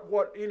of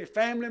what any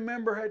family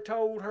member had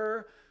told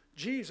her,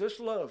 Jesus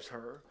loves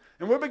her.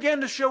 And we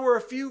began to show her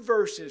a few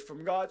verses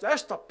from God.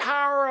 That's the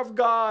power of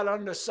God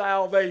unto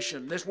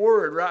salvation, this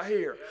word right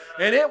here.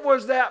 And it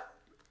was that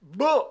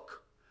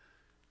book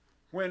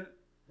when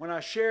I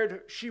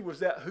shared, she was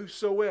that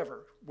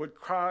whosoever would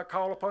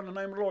call upon the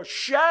name of the Lord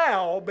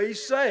shall be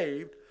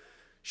saved.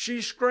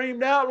 She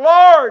screamed out,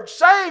 "Lord,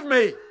 save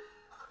me!"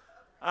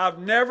 I've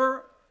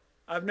never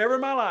in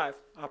my life,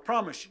 I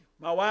promise you,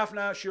 my wife and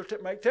I, she'll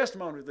make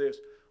testimony of this,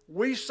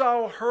 we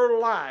saw her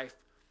life,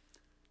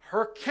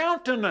 her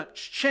countenance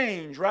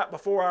change right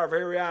before our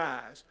very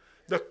eyes.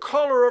 The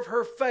color of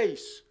her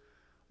face,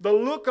 the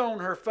look on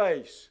her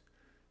face.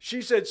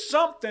 She said,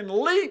 "Something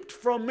leaped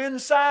from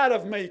inside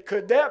of me.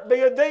 Could that be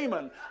a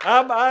demon?"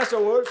 I said,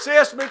 "Well,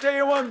 sis, let me tell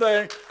you one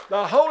thing.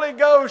 The Holy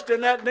Ghost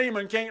and that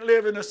demon can't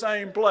live in the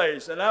same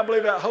place." And I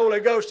believe that Holy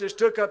Ghost has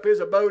took up His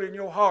abode in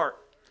your heart.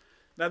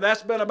 Now,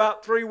 that's been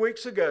about 3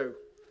 weeks ago.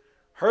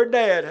 Her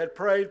dad had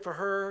prayed for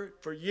her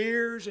for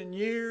years and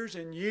years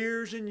and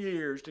years and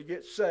years to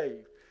get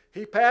saved.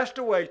 He passed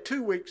away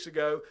 2 weeks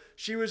ago.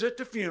 She was at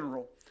the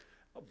funeral,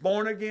 a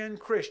born-again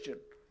Christian.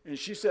 And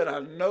she said, "I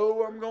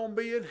know I'm going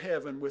to be in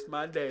heaven with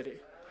my daddy."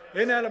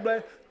 Isn't that a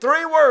blessing?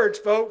 3 words,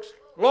 folks.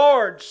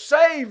 Lord,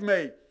 save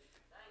me.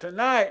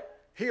 Tonight,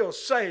 He'll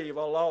save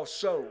a lost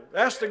soul.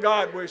 That's the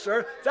God we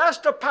serve. That's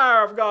the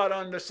power of God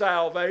unto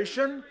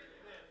salvation.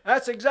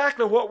 That's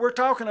exactly what we're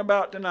talking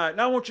about tonight.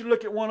 Now I want you to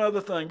look at one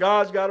other thing.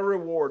 God's got a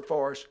reward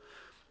for us.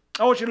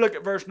 I want you to look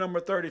at verse number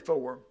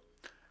 34.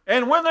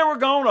 "And when they were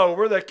gone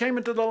over, they came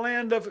into the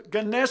land of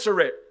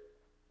Gennesaret.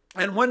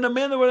 And when the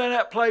men that were in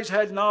that place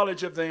had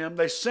knowledge of them,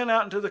 they sent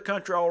out into the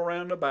country all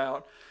round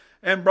about,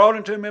 and brought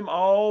unto him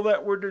all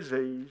that were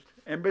diseased,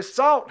 and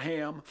besought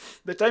him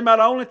that they might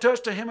only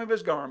touch the hem of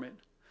his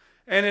garment.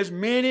 And as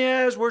many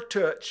as were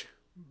touched,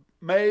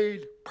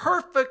 made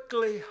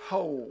perfectly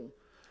whole."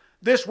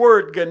 This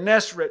word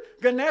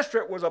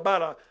Gennesaret was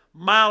about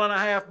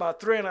 1.5 miles by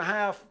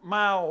 3.5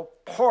 mile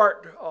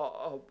part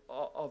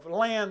of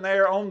land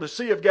there on the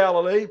Sea of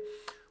Galilee,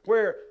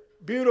 where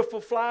beautiful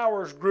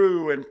flowers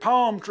grew, and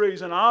palm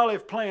trees and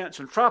olive plants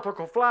and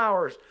tropical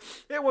flowers.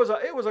 It was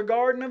a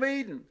Garden of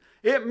Eden.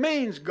 It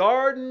means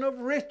Garden of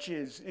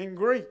Riches in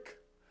Greek.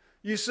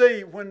 You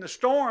see, when the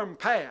storm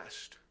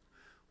passed,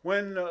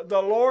 when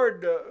the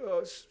Lord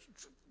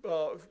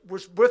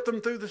was with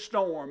them through the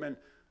storm and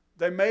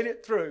they made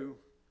it through,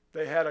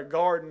 they had a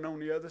garden on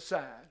the other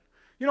side.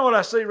 You know what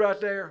I see right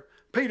there?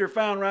 Peter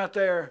found right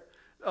there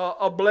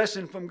a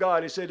blessing from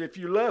God. He said, "If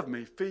you love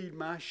me, feed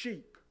my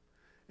sheep."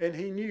 And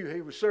he knew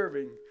he was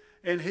serving,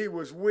 and he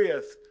was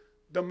with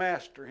the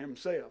master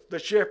himself, the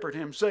shepherd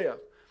himself.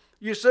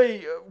 You see,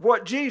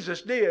 what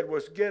Jesus did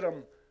was get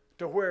them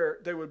to where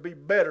they would be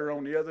better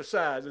on the other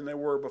side than they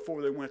were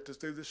before they went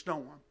through the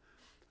storm.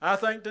 I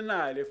think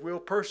tonight, if we'll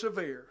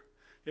persevere,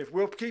 if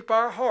we'll keep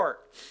our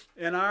heart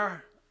and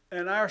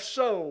our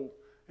soul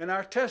and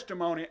our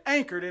testimony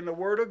anchored in the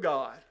Word of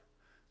God,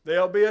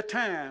 there'll be a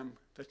time,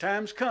 the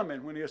time's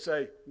coming, when He'll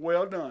say,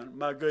 "Well done,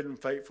 my good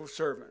and faithful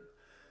servant."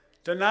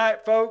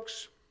 Tonight,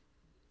 folks,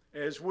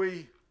 as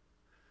we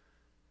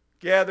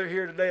gather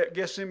here today at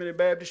Gethsemane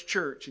Baptist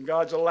Church, and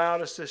God's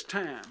allowed us this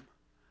time,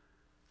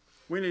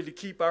 we need to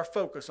keep our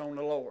focus on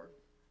the Lord.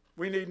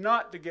 We need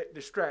not to get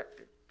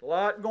distracted. A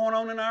lot going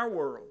on in our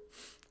world.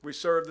 We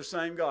serve the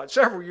same God.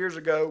 Several years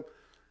ago,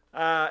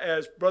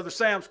 as Brother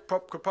Sam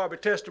could probably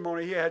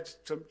testimony, he had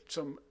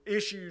some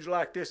issues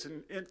like this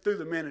through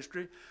the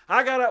ministry.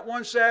 I got up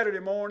one Saturday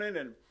morning,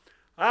 and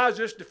I was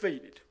just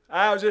defeated.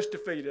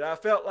 I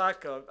felt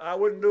like I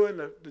wasn't doing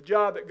the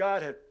job that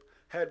God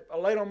had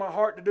laid on my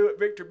heart to do at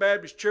Victory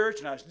Baptist Church,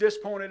 and I was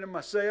disappointed in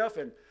myself,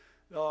 and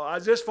I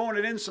was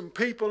disappointed in some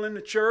people in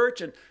the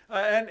church, and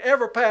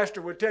every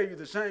pastor would tell you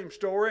the same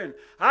story. And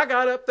I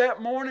got up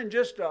that morning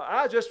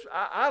I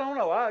don't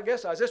know, I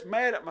guess I was just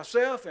mad at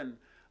myself and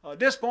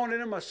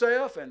disappointed in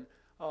myself, and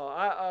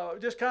I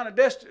just kind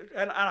of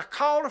and I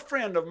called a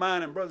friend of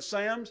mine and Brother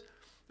Sam's,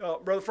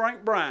 Brother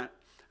Frank Bryant.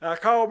 And I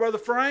called Brother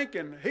Frank,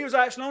 and he was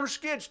actually on a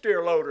skid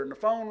steer loader, and the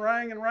phone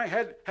rang and rang.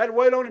 Had to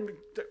wait on him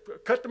to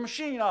cut the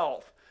machine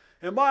off.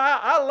 And boy,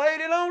 I laid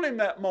it on him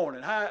that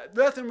morning.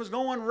 Nothing was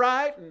going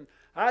right, and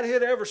I'd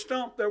hit every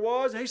stump there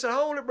was. And he said,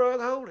 "Hold it,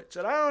 brother, hold it." I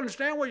said, "I don't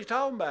understand what you're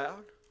talking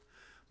about.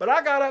 But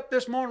I got up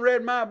this morning,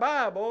 read my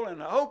Bible,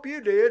 and I hope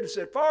you did, and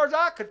said, as far as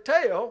I could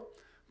tell,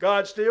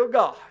 God's still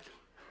God,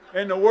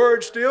 and the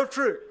Word's still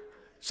true."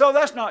 So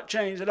that's not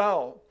changed at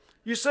all.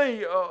 You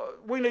see,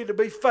 we need to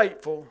be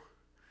faithful,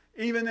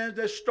 even in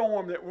this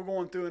storm that we're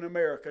going through in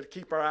America, to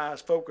keep our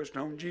eyes focused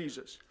on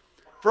Jesus.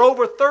 For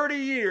over 30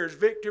 years,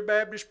 Victory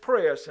Baptist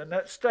Press and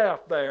that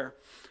staff there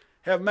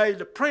have made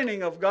the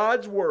printing of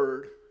God's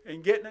Word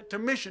and getting it to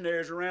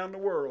missionaries around the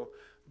world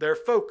their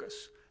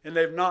focus. And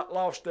they've not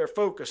lost their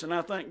focus, and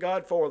I thank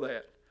God for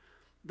that.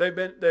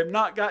 They've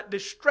not got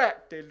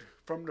distracted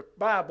from the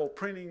Bible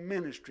printing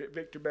ministry at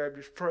Victory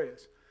Baptist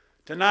Press.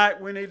 Tonight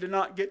we need to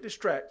not get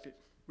distracted.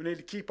 We need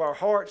to keep our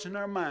hearts and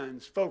our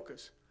minds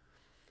focused.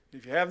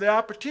 If you have the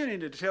opportunity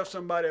to tell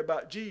somebody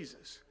about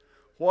Jesus,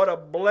 what a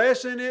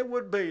blessing it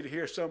would be to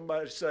hear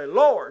somebody say,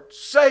 "Lord,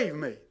 save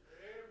me."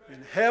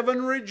 And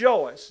heaven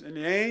rejoice, and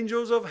the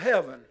angels of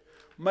heaven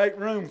make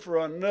room for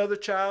another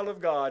child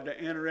of God to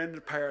enter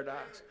into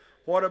paradise.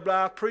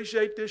 I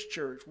appreciate this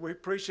church. We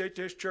appreciate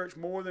this church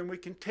more than we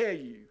can tell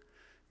you.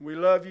 We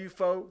love you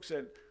folks,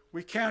 and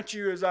we count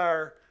you as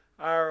our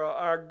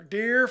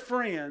dear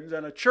friends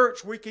and a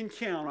church we can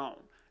count on.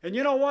 And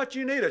you know what?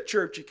 You need a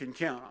church you can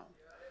count on.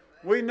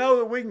 We know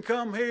that we can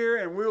come here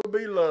and we'll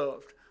be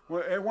loved.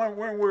 And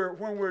when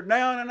we're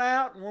down and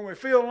out and when we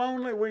feel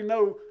lonely, we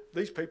know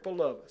these people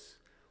love us.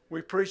 We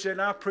appreciate it,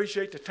 and I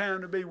appreciate the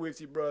time to be with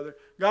you, brother.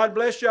 God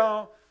bless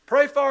y'all.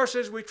 Pray for us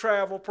as we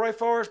travel. Pray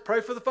for us. Pray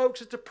for the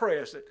folks at the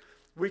press that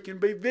we can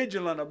be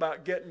vigilant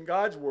about getting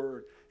God's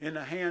Word in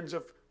the hands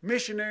of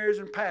missionaries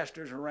and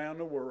pastors around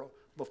the world,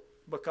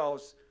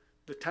 because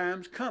the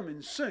time's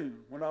coming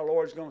soon when our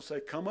Lord's going to say,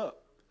 "Come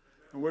up."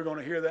 And we're going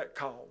to hear that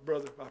call.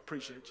 Brother, I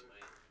appreciate you.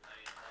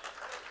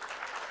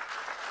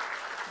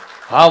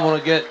 I want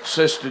to get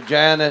Sister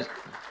Janet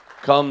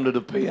come to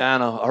the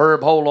piano.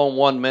 Herb, hold on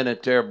 1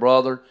 minute there,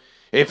 brother.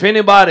 If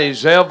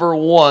anybody's ever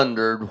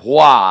wondered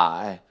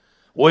why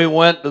we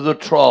went to the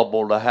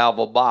trouble to have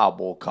a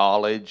Bible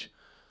college,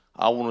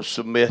 I want to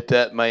submit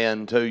that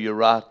man to you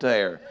right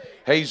there.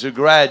 He's a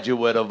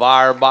graduate of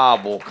our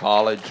Bible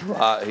college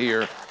right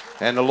here,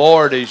 and the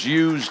Lord has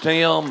used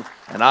him,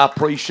 and I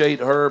appreciate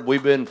Herb.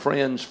 We've been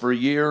friends for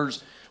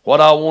years.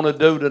 What I want to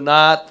do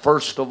tonight,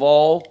 first of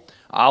all,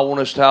 I want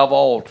us to have an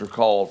altar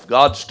call. If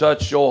God's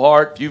touched your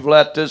heart, if you've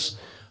let this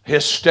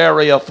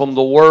hysteria from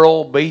the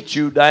world beat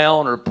you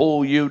down or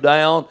pull you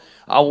down,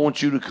 I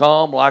want you to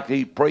come like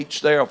he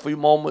preached there a few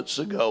moments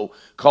ago.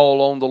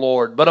 Call on the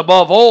Lord. But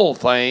above all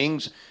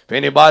things, if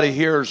anybody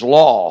here is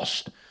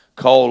lost,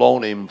 call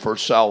on him for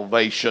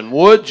salvation.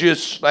 Would you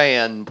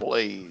stand,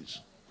 please?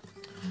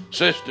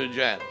 Sister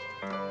Janet.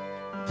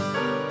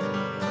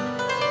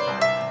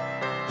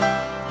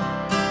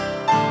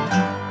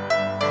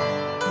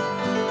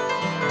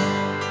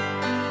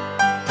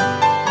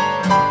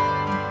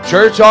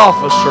 Church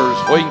officers,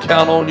 we can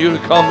count on you to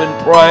come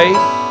and pray.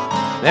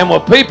 And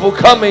with people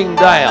coming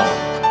down,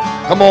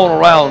 come on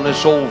around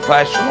this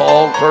old-fashioned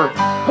altar,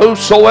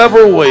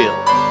 whosoever will.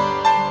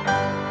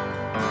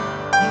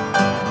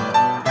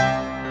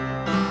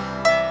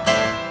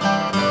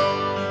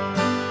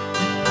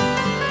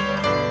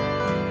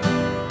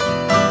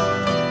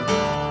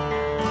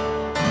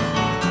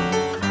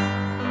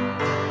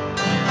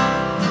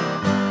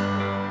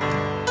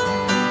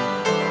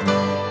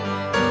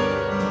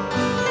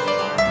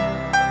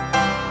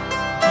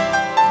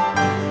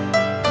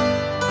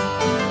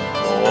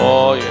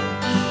 Oh, yes.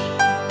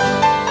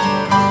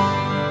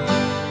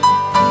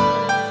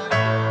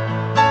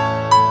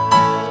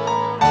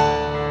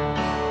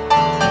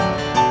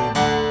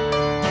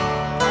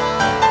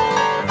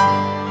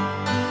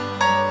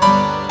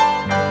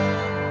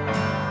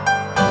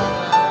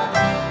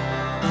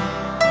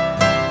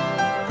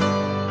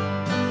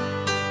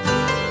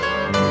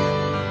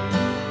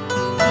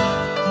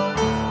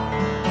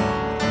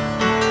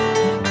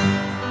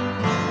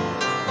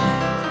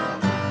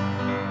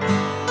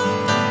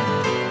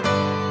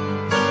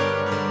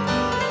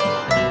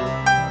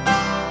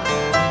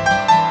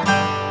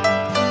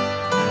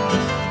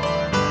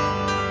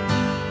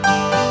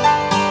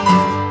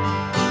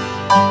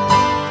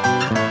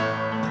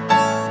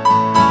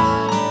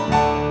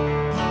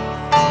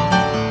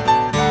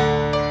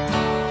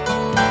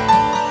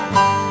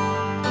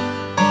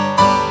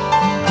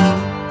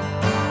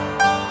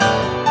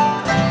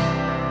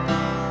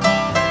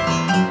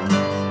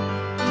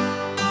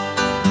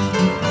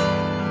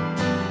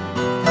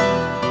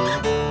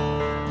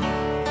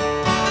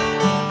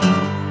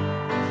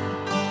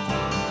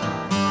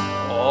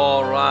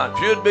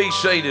 be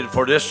seated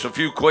for just a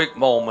few quick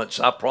moments.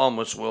 I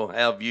promise we'll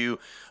have you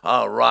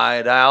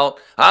right out.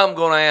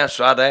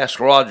 I'd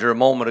ask Roger a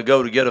moment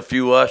ago to get a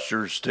few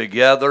ushers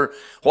together.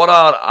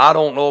 I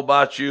don't know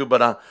about you,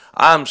 but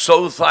I'm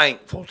so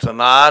thankful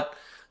tonight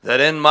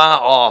that in my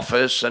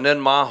office and in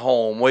my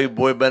home, we've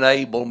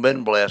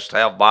been blessed to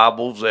have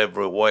Bibles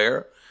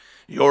everywhere.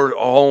 Your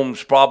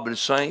home's probably the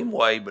same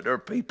way, but there are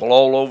people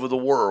all over the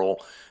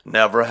world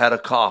never had a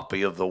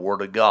copy of the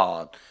Word of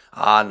God.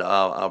 I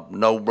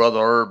know Brother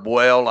Herb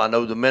well. I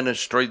know the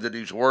ministry that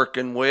he's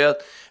working with.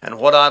 And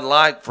what I'd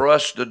like for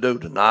us to do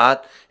tonight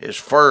is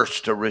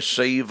first to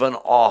receive an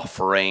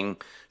offering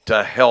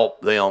to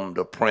help them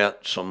to print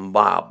some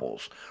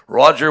Bibles.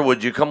 Roger,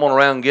 would you come on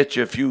around and get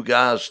you a few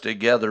guys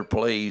together,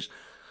 please?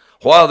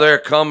 While they're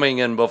coming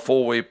and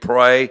before we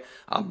pray,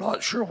 I'm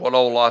not sure what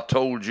all I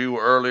told you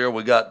earlier.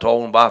 We got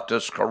talking about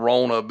this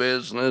corona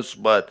business,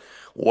 but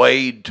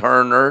Wade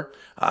Turner,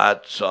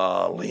 that's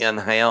Lynn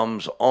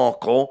Ham's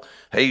uncle.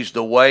 He's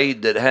the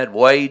Wade that had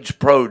Wade's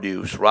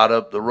Produce right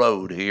up the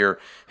road here.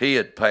 He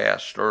had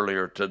passed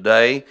earlier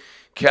today.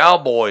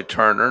 Cowboy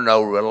Turner,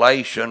 no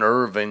relation,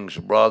 Irving's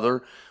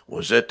brother,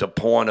 was at the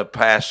point of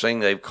passing.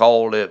 They've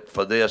called it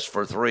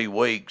for 3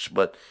 weeks,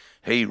 but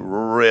he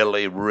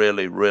really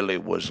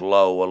was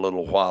low a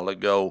little while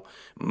ago.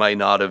 May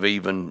not have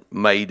even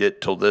made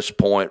it till this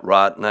point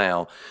right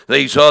now.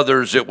 These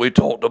others that we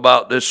talked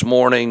about this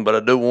morning, but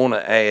I do want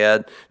to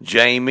add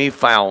Jamie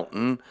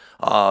Fountain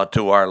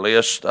to our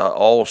list.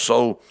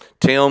 Also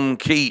Tim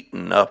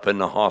Keaton up in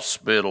the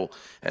hospital.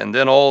 And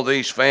then all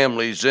these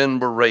families in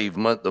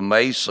bereavement, the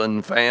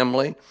Mason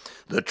family,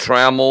 the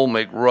Trammell,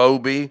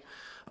 McRoby,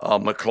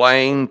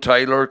 McLean,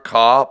 Taylor,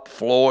 Kopp,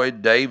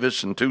 Floyd,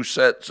 Davis, and 2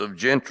 sets of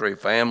Gentry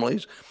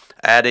families,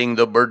 adding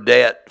the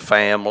Burdett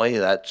family.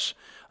 That's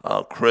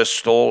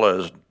Crystal,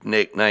 as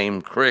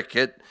nicknamed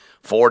Cricket,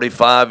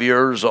 45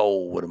 years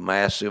old with a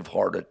massive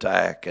heart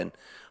attack and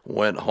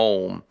went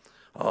home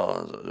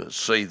to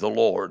see the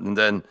Lord. And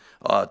then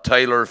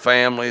Taylor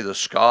family, the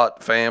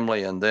Scott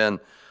family, and then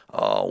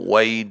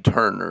Wade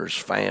Turner's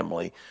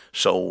family.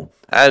 So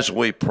as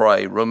we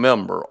pray,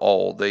 remember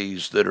all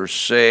these that are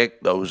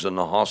sick, those in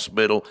the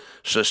hospital,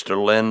 Sister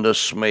Linda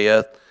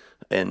Smith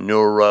and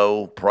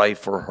neuro, pray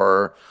for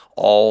her,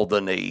 all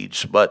the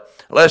needs. But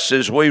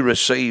as we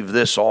receive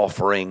this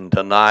offering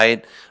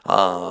tonight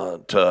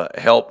to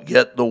help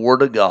get the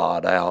Word of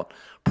God out,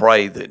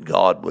 pray that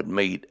God would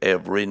meet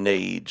every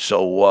need.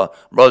 So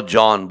Brother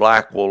John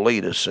Black will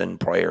lead us in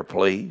prayer,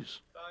 please.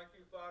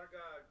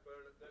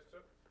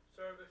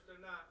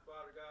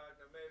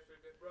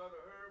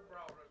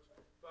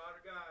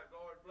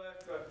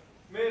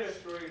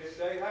 Ministry that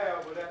they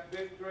have with that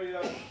victory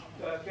of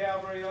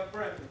Calvary of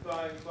Prince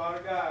thing,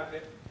 Father God,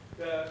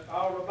 that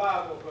all the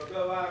Bibles will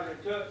go out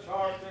and touch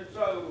hearts and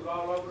souls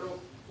all over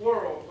the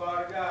world,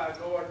 Father God.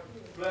 Lord,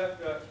 bless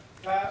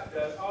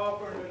the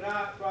offering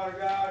tonight, Father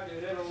God,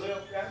 and it'll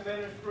lift that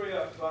ministry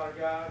up, Father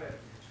God, and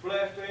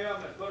bless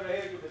them and put a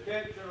hedge of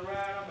protection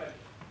around them.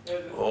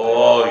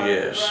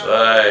 Yes,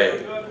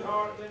 touch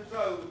hearts and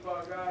souls,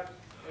 Father God,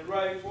 and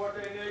raise what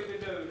they need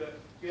to do to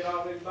get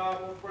all these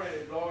Bibles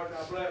printed, Lord.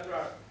 Now bless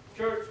our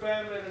church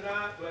family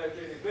tonight. Bless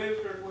any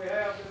visitors we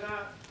have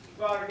tonight.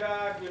 Father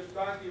God, just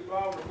thank you for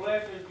all the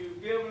blessings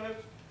you've given us.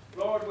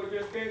 Lord, we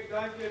just can't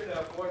thank you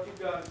enough for what you've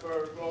done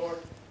for us, Lord.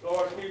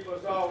 Lord, keep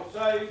us all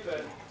safe.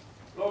 And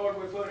Lord,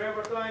 we put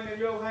everything in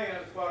your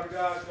hands, Father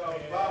God,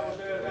 because the Bible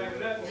says ain't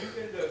nothing you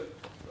can do.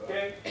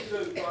 Can't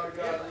do, Father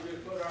God. We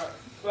just put our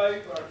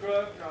faith, our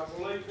trust, and our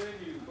belief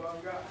in you, Father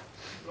God.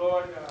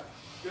 Lord,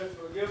 just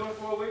forgive us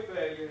what we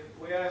fail.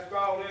 We ask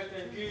all this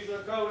in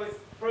Jesus' holy,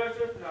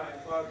 precious name,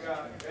 Father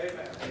God.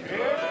 Amen.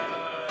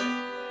 Amen.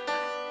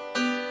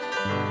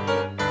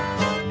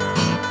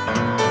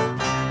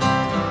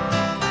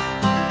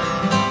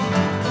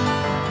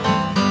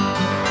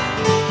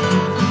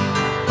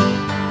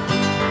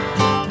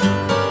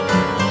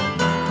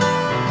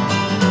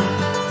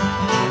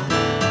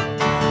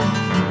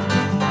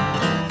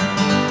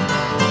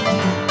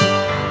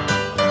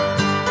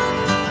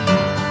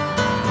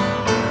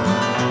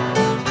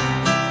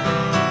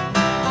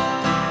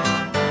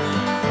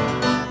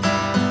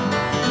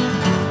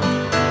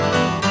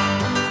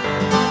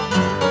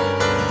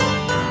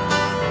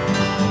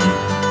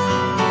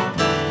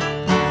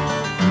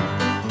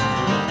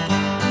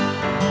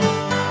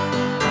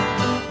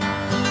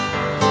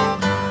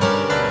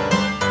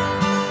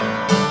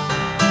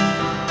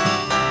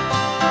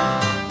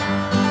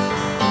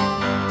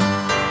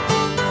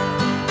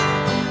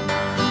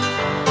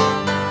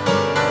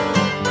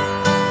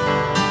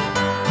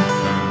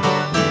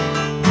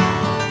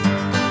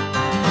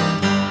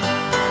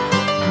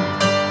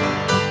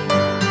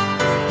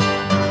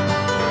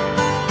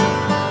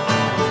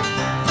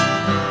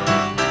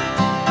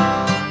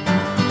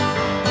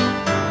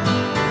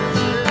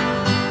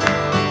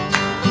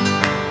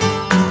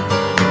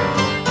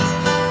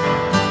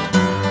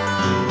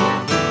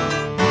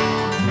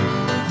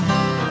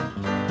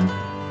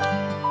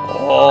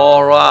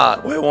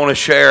 To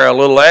share a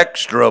little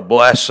extra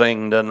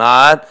blessing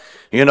tonight.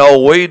 You know,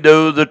 we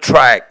do the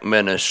tract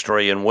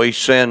ministry, and we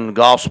send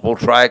gospel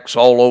tracts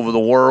all over the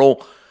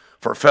world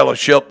for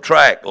Fellowship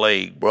Tract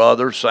League,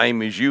 brother,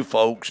 same as you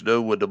folks do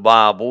with the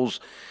Bibles.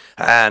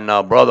 And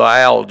Brother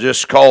Al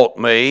just caught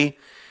me,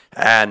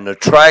 and the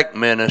tract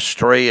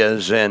ministry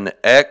is in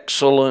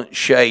excellent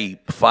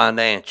shape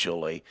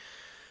financially.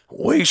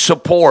 We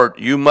support,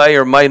 you may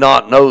or may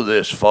not know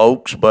this,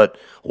 folks, but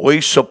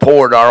we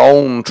support our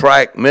own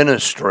tract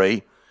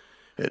ministry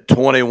at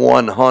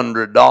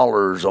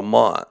 $2,100 a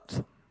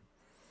month.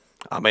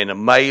 I mean, the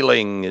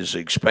mailing is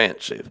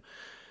expensive.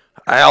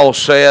 Al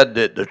said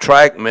that the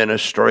tract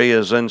ministry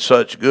is in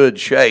such good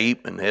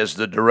shape, and as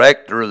the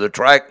director of the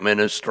tract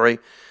ministry,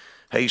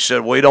 he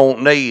said, we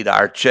don't need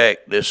our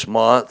check this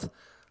month.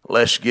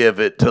 Let's give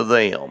it to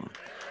them.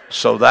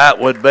 So that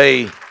would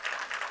be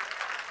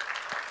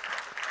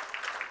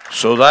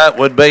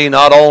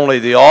not only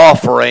the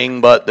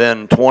offering, but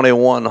then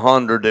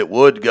 $2,100 that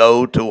would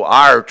go to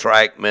our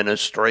tract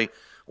ministry.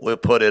 We'll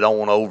put it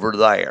on over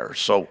there.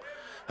 So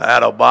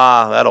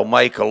that'll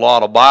make a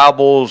lot of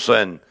Bibles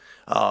and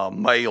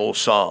mail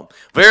some.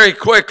 Very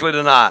quickly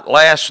tonight,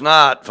 last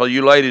night, for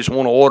you ladies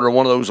want to order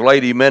one of those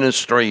lady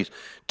ministries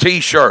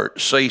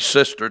T-shirts, see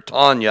Sister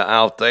Tanya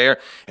out there.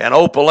 And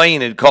Opaline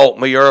had called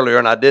me earlier,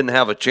 and I didn't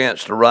have a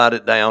chance to write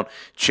it down.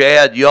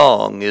 Chad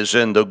Young is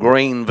in the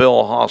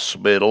Greenville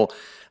Hospital,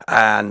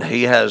 and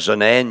he has an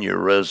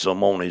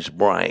aneurysm on his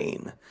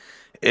brain,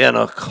 in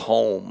a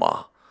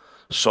coma.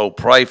 So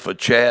pray for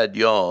Chad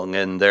Young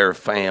and their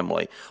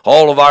family.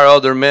 All of our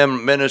other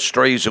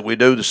ministries that we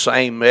do the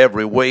same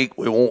every week,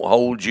 we won't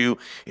hold you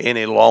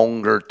any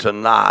longer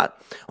tonight.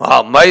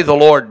 May the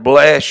Lord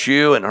bless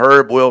you, and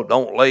Herb,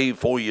 don't leave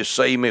before you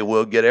see me.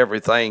 We'll get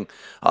everything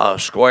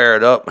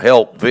squared up.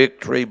 Help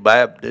Victory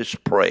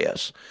Baptist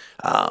Press.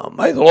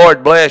 May the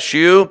Lord bless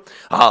you.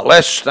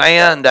 Let's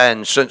stand,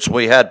 and since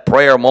we had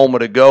prayer a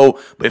moment ago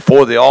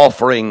before the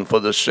offering for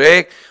the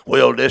sick,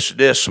 we'll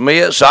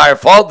dismiss. Our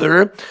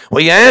Father,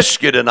 we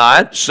ask you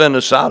tonight to send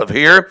us out of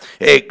here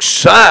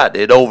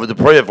excited over the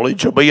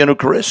privilege of being a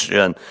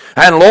Christian.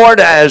 And Lord,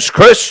 as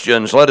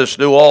Christians, let us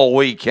do all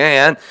we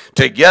can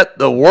to get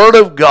the Word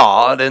of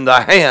God in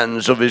the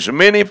hands of as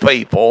many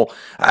people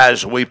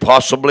as we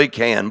possibly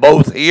can,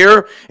 both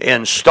here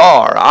in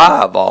Star,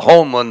 Ivor,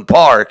 Homeland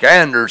Park,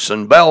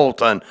 Anderson,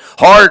 Belton,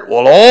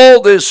 Hartwell,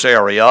 all this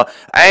area,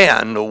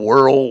 and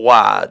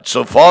worldwide.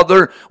 So,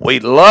 Father, we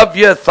love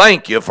you.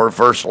 Thank you for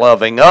first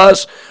loving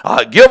us.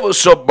 Give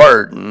us a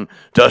burden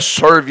to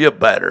serve you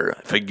better.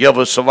 Forgive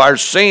us of our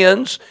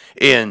sins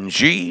in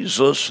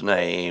Jesus'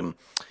 name.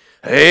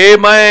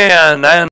 Amen. And